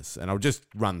quirkiness. And I'll just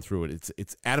run through it.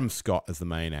 It's Adam Scott as the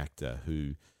main actor,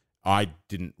 who I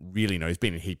didn't really know. He's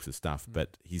been in heaps of stuff,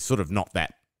 but he's sort of not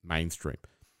that mainstream.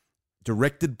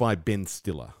 Directed by Ben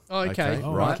Stiller. Oh, okay.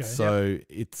 Oh, right. okay. So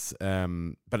it's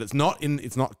but it's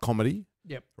not comedy.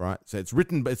 Yep. Right. So it's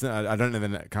written, but I don't know.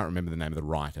 I can't remember the name of the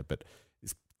writer, but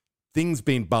things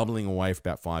been bubbling away for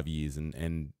about 5 years,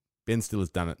 and Ben Stiller's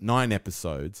done it 9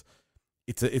 episodes.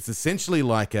 It's essentially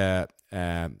like a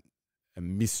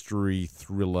mystery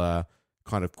thriller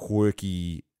kind of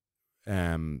quirky,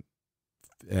 sort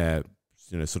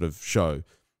of show.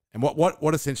 And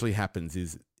what essentially happens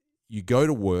is you go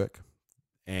to work,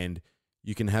 and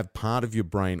you can have part of your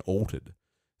brain altered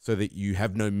so that you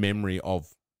have no memory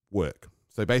of work.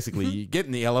 So basically, you get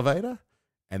in the elevator,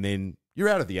 and then you're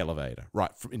out of the elevator,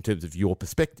 right, in terms of your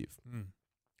perspective.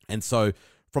 And so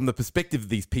from the perspective of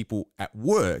these people at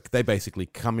work, they basically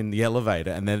come in the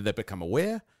elevator, and then they become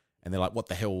aware, and they're like, what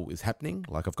the hell is happening?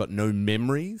 Like, I've got no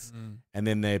memories. And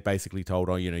then they're basically told,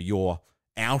 oh, your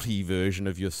outie version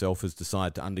of yourself has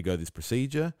decided to undergo this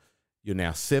procedure. You're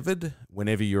now severed.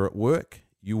 Whenever you're at work,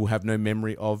 you will have no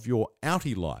memory of your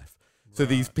outie life. So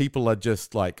these people are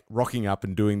just like rocking up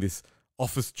and doing this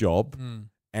office job.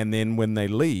 And then when they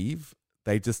leave,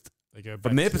 they go back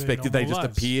from their perspective, they just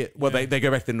appear. Well, they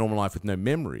go back to their normal life with no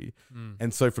memory.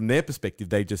 And so from their perspective,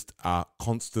 they just are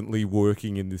constantly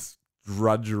working in this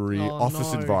drudgery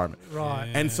office environment.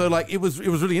 Right. And so like it was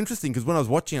really interesting, because when I was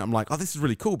watching it, I'm like, oh, this is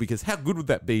really cool, because how good would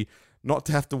that be not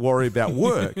to have to worry about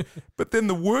work? But then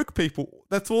the work people,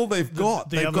 that's all they've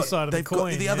got. The other side of the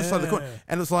coin. The other side of the coin.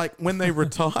 And it's like when they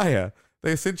retire,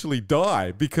 they essentially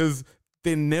die because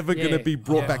they're never going to be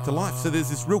brought back to life. So there's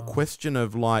this real question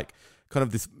of like kind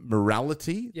of this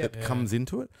morality that comes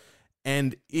into it.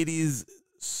 And it is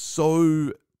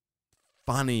so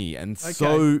funny and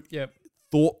so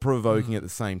thought-provoking at the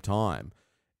same time.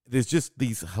 There's just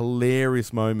these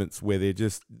hilarious moments where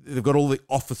they've got all the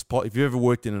office if you've ever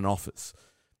worked in an office,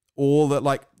 all that,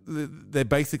 like, they're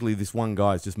basically, this one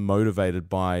guy is just motivated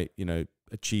by,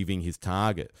 achieving his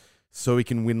target, so he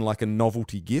can win like a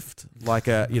novelty gift, like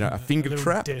a finger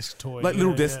trap, desk toy, like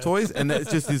little desk toys, and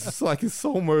it's just his like his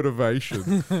sole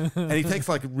motivation, and he takes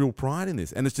like real pride in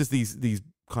this, and it's just these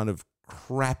kind of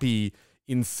crappy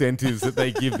incentives that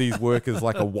they give these workers,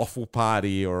 like a waffle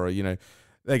party, or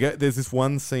they go. There's this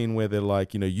one scene where they're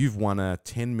like, you've won a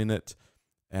 10-minute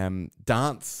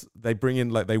dance. They bring in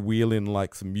they wheel in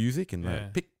like some music,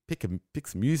 and pick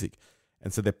some music,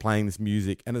 and so they're playing this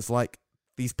music, and it's like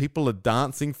these people are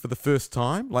dancing for the first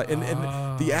time, and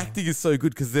the acting is so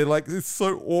good, because they're like, it's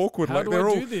so awkward. How like do they're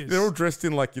I all do this? they're all dressed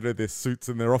in like their suits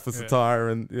and their office attire,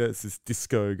 and it's this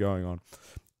disco going on.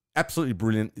 Absolutely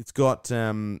brilliant. It's got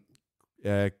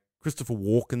Christopher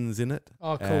Walken's in it.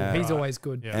 Oh, cool. He's always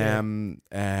good. The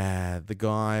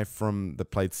guy that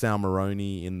played Sal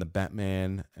Maroni in the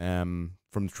Batman, from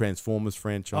the Transformers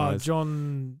franchise.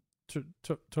 John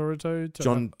Torito.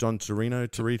 John Torino.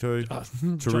 Dorito.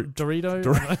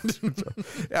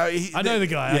 I know the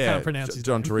guy. I can't pronounce his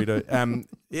John name. Torito.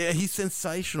 He's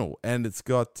sensational, and it's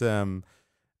got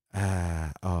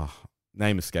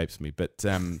name escapes me, but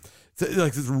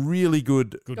it's really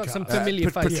good. Got some familiar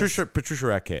faces. Patricia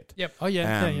Arquette. Yep. Oh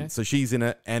yeah. So she's in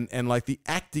it, and like the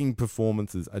acting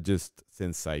performances are just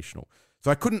sensational.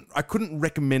 So I couldn't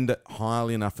recommend it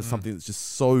highly enough for something that's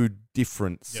just so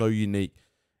different, so unique,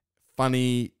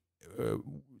 funny,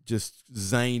 just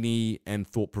zany and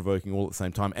thought provoking all at the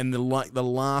same time. And the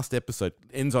last episode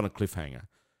ends on a cliffhanger,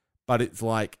 but it's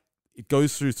like it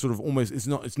goes through sort of almost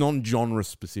it's non-genre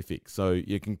specific, so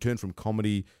you can turn from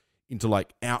comedy into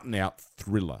like out and out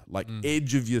thriller, like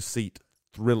edge of your seat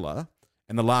thriller.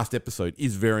 And the last episode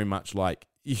is very much like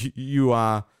you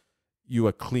are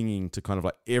clinging to kind of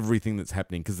like everything that's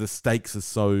happening, because the stakes are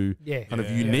so kind of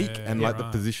unique, and like the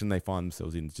position they find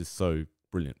themselves in is just so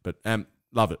brilliant. But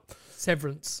love it.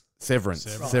 Severance.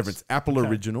 Apple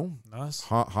original. Nice.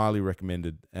 Highly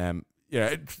recommended.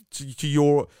 To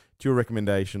your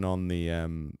recommendation on the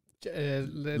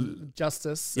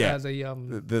Justice.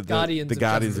 the Guardians. The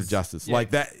Guardians of Justice. Yeah. Like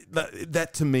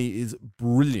that to me is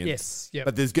brilliant. Yes. Yep.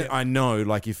 But I know,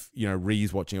 like, if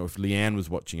Ree's watching it, or if Leanne was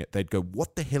watching it, they'd go,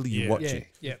 "What the hell are you watching?"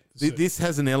 Yeah. This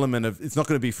has an element of, it's not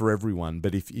going to be for everyone,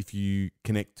 but if you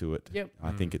connect to it,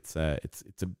 I think it's a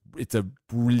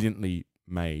brilliantly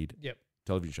made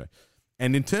television show.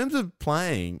 And in terms of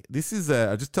playing, this is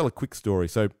I'll just tell a quick story.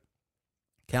 So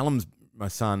Callum's my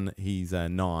son. He's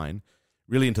 9.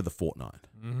 really into the Fortnite,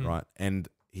 Mhm. right? And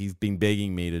he's been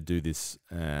begging me to do this,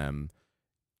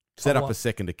 set up a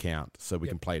second account so we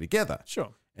can play together.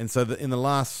 Sure. And so in the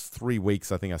last 3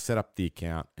 weeks, I think I set up the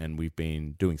account and we've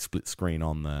been doing split screen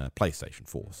on the PlayStation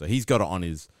 4. So he's got it on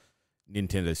his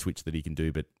Nintendo Switch that he can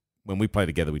do, but when we play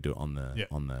together, we do it on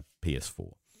the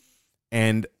PS4.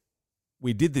 And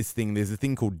we did this thing. There's a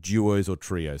thing called duos or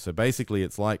trios. So basically,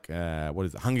 it's like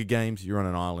Hunger Games. You're on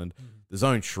an island. The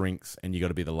zone shrinks, and you got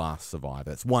to be the last survivor.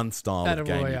 That's one style Battle of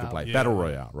game you Royale. can play. Yeah. Battle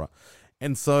Royale, right?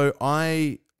 And so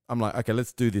I'm like, okay,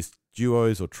 let's do this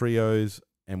duos or trios,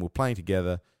 and we're playing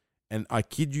together. And I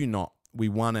kid you not, we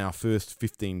won our first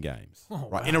 15 games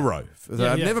in a row.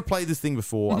 So I've never played this thing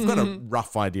before. I've got a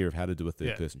rough idea of how to do a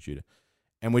third-person shooter,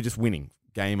 and we're just winning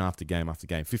game after game after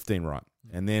game, 15 right.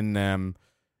 And then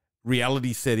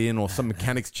reality set in, or some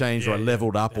mechanics changed, or I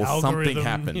leveled up, or something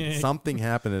happened. Yeah. Something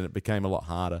happened, and it became a lot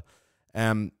harder.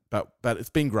 But it's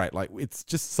been great. Like, it's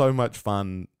just so much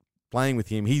fun playing with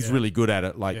him. He's really good at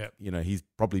it. Like, he's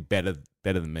probably better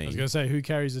than me. I was going to say, who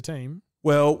carries the team?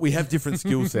 Well, we have different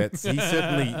skill sets. He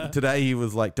certainly, today he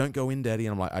was like, don't go in, Daddy.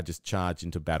 And I'm like, I just charged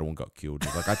into battle and got killed.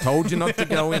 He's like, I told you not to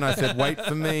go in. I said, wait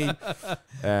for me.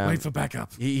 Wait for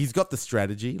backup. He's got the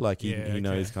strategy. Like, he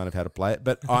knows kind of how to play it.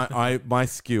 But my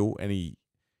skill, and he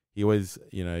always,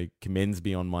 commends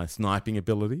me on my sniping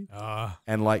ability.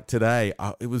 And like today,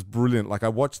 it was brilliant. Like, I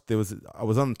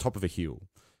was on top of a hill.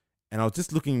 And I was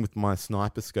just looking with my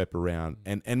sniper scope around.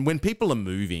 And when people are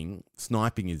moving,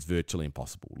 sniping is virtually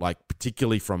impossible, like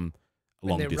particularly from a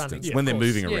long distance. When they're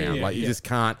moving around, you just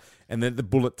can't. And then the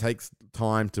bullet takes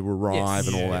time to arrive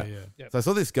and all that. So I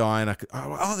saw this guy, and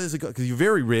there's a guy. Because you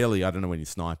very rarely, I don't know when you're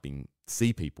sniping,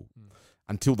 see people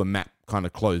until the map kind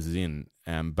of closes in.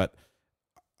 But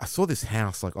I saw this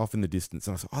house like off in the distance,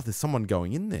 and I said, there's someone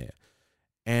going in there.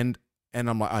 And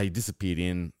I'm like, he disappeared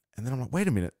in. And then I'm like, wait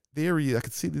a minute. There he is. I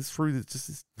could see this through. There's just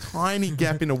this tiny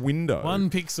gap in a window. One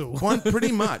pixel.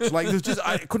 Pretty much. Like, there's just,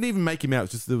 I couldn't even make him out.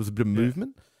 It's just, there was a bit of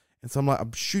movement. And so I'm like,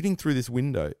 I'm shooting through this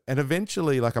window. And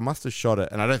eventually, like, I must have shot it.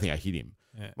 And I don't think I hit him.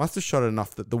 Must have shot it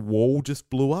enough that the wall just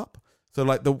blew up. So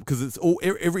like because it's all,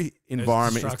 every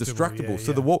environment is destructible.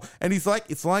 So the wall, and he's like,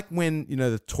 it's like when,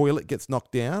 the toilet gets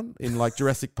knocked down in like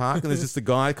Jurassic Park, and there's just a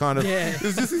guy kind of,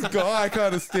 there's just this guy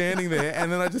kind of standing there,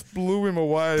 and then I just blew him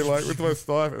away like with my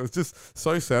sniper. It was just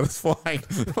so satisfying,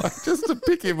 like just to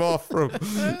pick him off from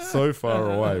so far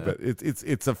away. But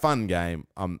it's a fun game.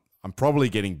 I'm probably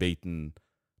getting beaten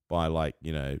by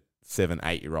 7,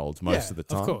 8-year-olds most of the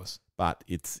time. Of course. But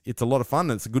it's a lot of fun.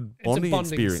 And it's a good bonding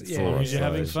experience for us. You're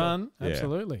having fun.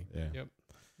 Absolutely. Yeah. Yep.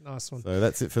 Nice one. So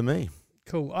that's it for me.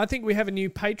 Cool. I think we have a new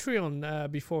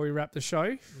Patreon before we wrap the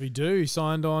show. We do.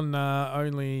 Signed on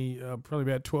only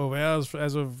probably about 12 hours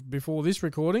as of before this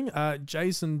recording.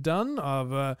 Jason Dunn,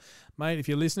 mate, if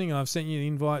you're listening, I've sent you an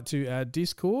invite to our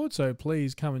Discord, so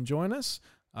please come and join us.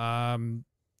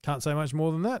 Can't say much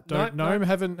more than that. Don't know him.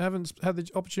 Haven't had the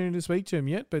opportunity to speak to him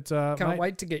yet, but can't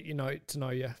wait to get to know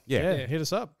you. Yeah, hit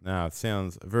us up. No, it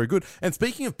sounds very good. And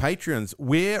speaking of Patreons,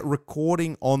 we're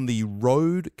recording on the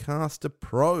Rodecaster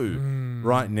Pro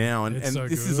right now, and so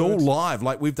this good. is all live.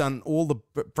 Like, we've done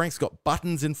Frank's got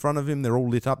buttons in front of him; they're all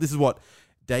lit up. This is what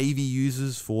Davey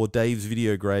uses for Dave's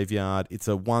Video Graveyard. It's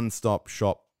a one-stop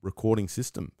shop recording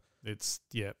system. It's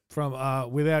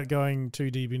from without going too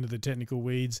deep into the technical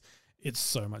weeds. It's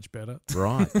so much better.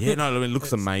 Right. Yeah, no, I mean, it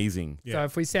looks amazing. Yeah. So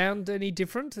if we sound any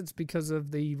different, it's because of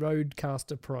the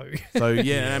Rodecaster Pro. So,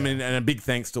 I mean, and a big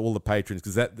thanks to all the patrons,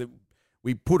 because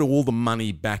we put all the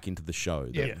money back into the show.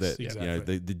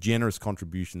 Exactly. The generous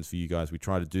contributions for you guys. We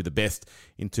try to do the best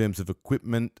in terms of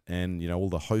equipment and, all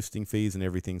the hosting fees and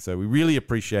everything. So we really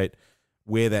appreciate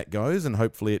where that goes, and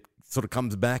hopefully it sort of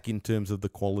comes back in terms of the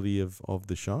quality of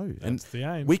the show. That's the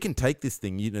aim. We can take this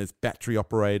thing, it's battery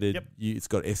operated. Yep. It's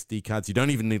got SD cards. You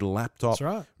don't even need a laptop. That's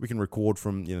right. We can record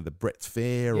from, the Brett's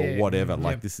Fair or whatever.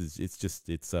 Like,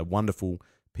 it's a wonderful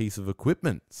piece of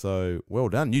equipment. So well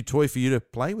done. New toy for you to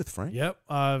play with, Frank. Yep.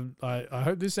 I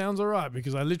hope this sounds all right,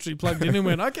 because I literally plugged in and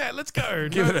went, okay, let's go.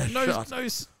 Give it a shot. No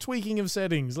tweaking of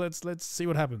settings. Let's see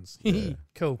what happens.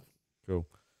 Cool.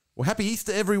 Well, happy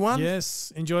Easter, everyone.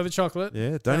 Yes. Enjoy the chocolate.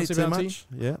 Yeah, don't eat Bouncy, too bouncy. much.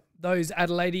 Yeah. Those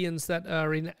Adelaideans that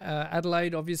are in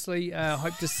Adelaide, obviously,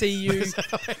 hope to see you.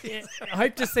 I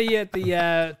hope to see you at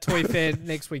the Toy Fair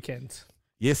next weekend.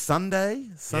 Yes, Sunday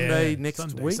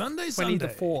next week. Sunday.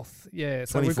 24th. Yeah.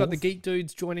 So we've got the 24th? Geek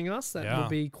Dudes joining us. That will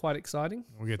be quite exciting.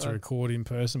 We'll get to record in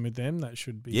person with them. That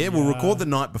should be. Yeah, we'll record the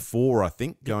night before, I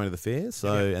think, going to the fair.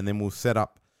 So, and then we'll set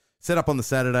up on the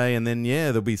Saturday, and then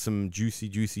there'll be some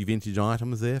juicy vintage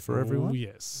items there for everyone. Oh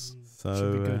yes. So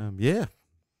Should be good.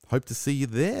 hope to see you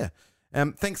there.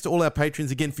 Thanks to all our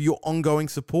patrons again for your ongoing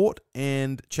support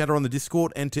and chatter on the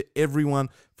Discord, and to everyone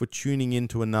for tuning in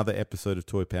to another episode of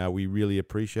Toy Power. We really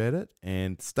appreciate it.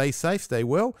 And stay safe, stay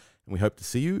well, and we hope to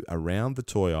see you around the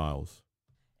toy aisles.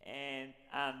 And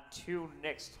until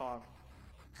next time,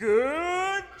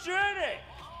 good journey!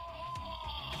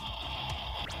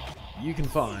 You can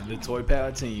find the Toy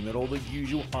Power team at all the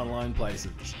usual online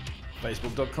places.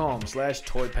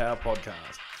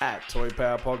 Facebook.com/ToyPowerPodcast, at Toy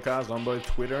Power Podcast on both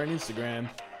Twitter and Instagram,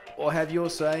 or have your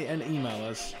say and email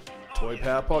us,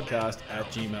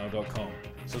 toypowerpodcast@gmail.com.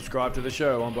 Subscribe to the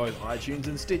show on both iTunes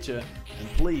and Stitcher, and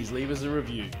please leave us a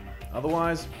review.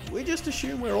 Otherwise, we just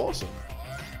assume we're awesome.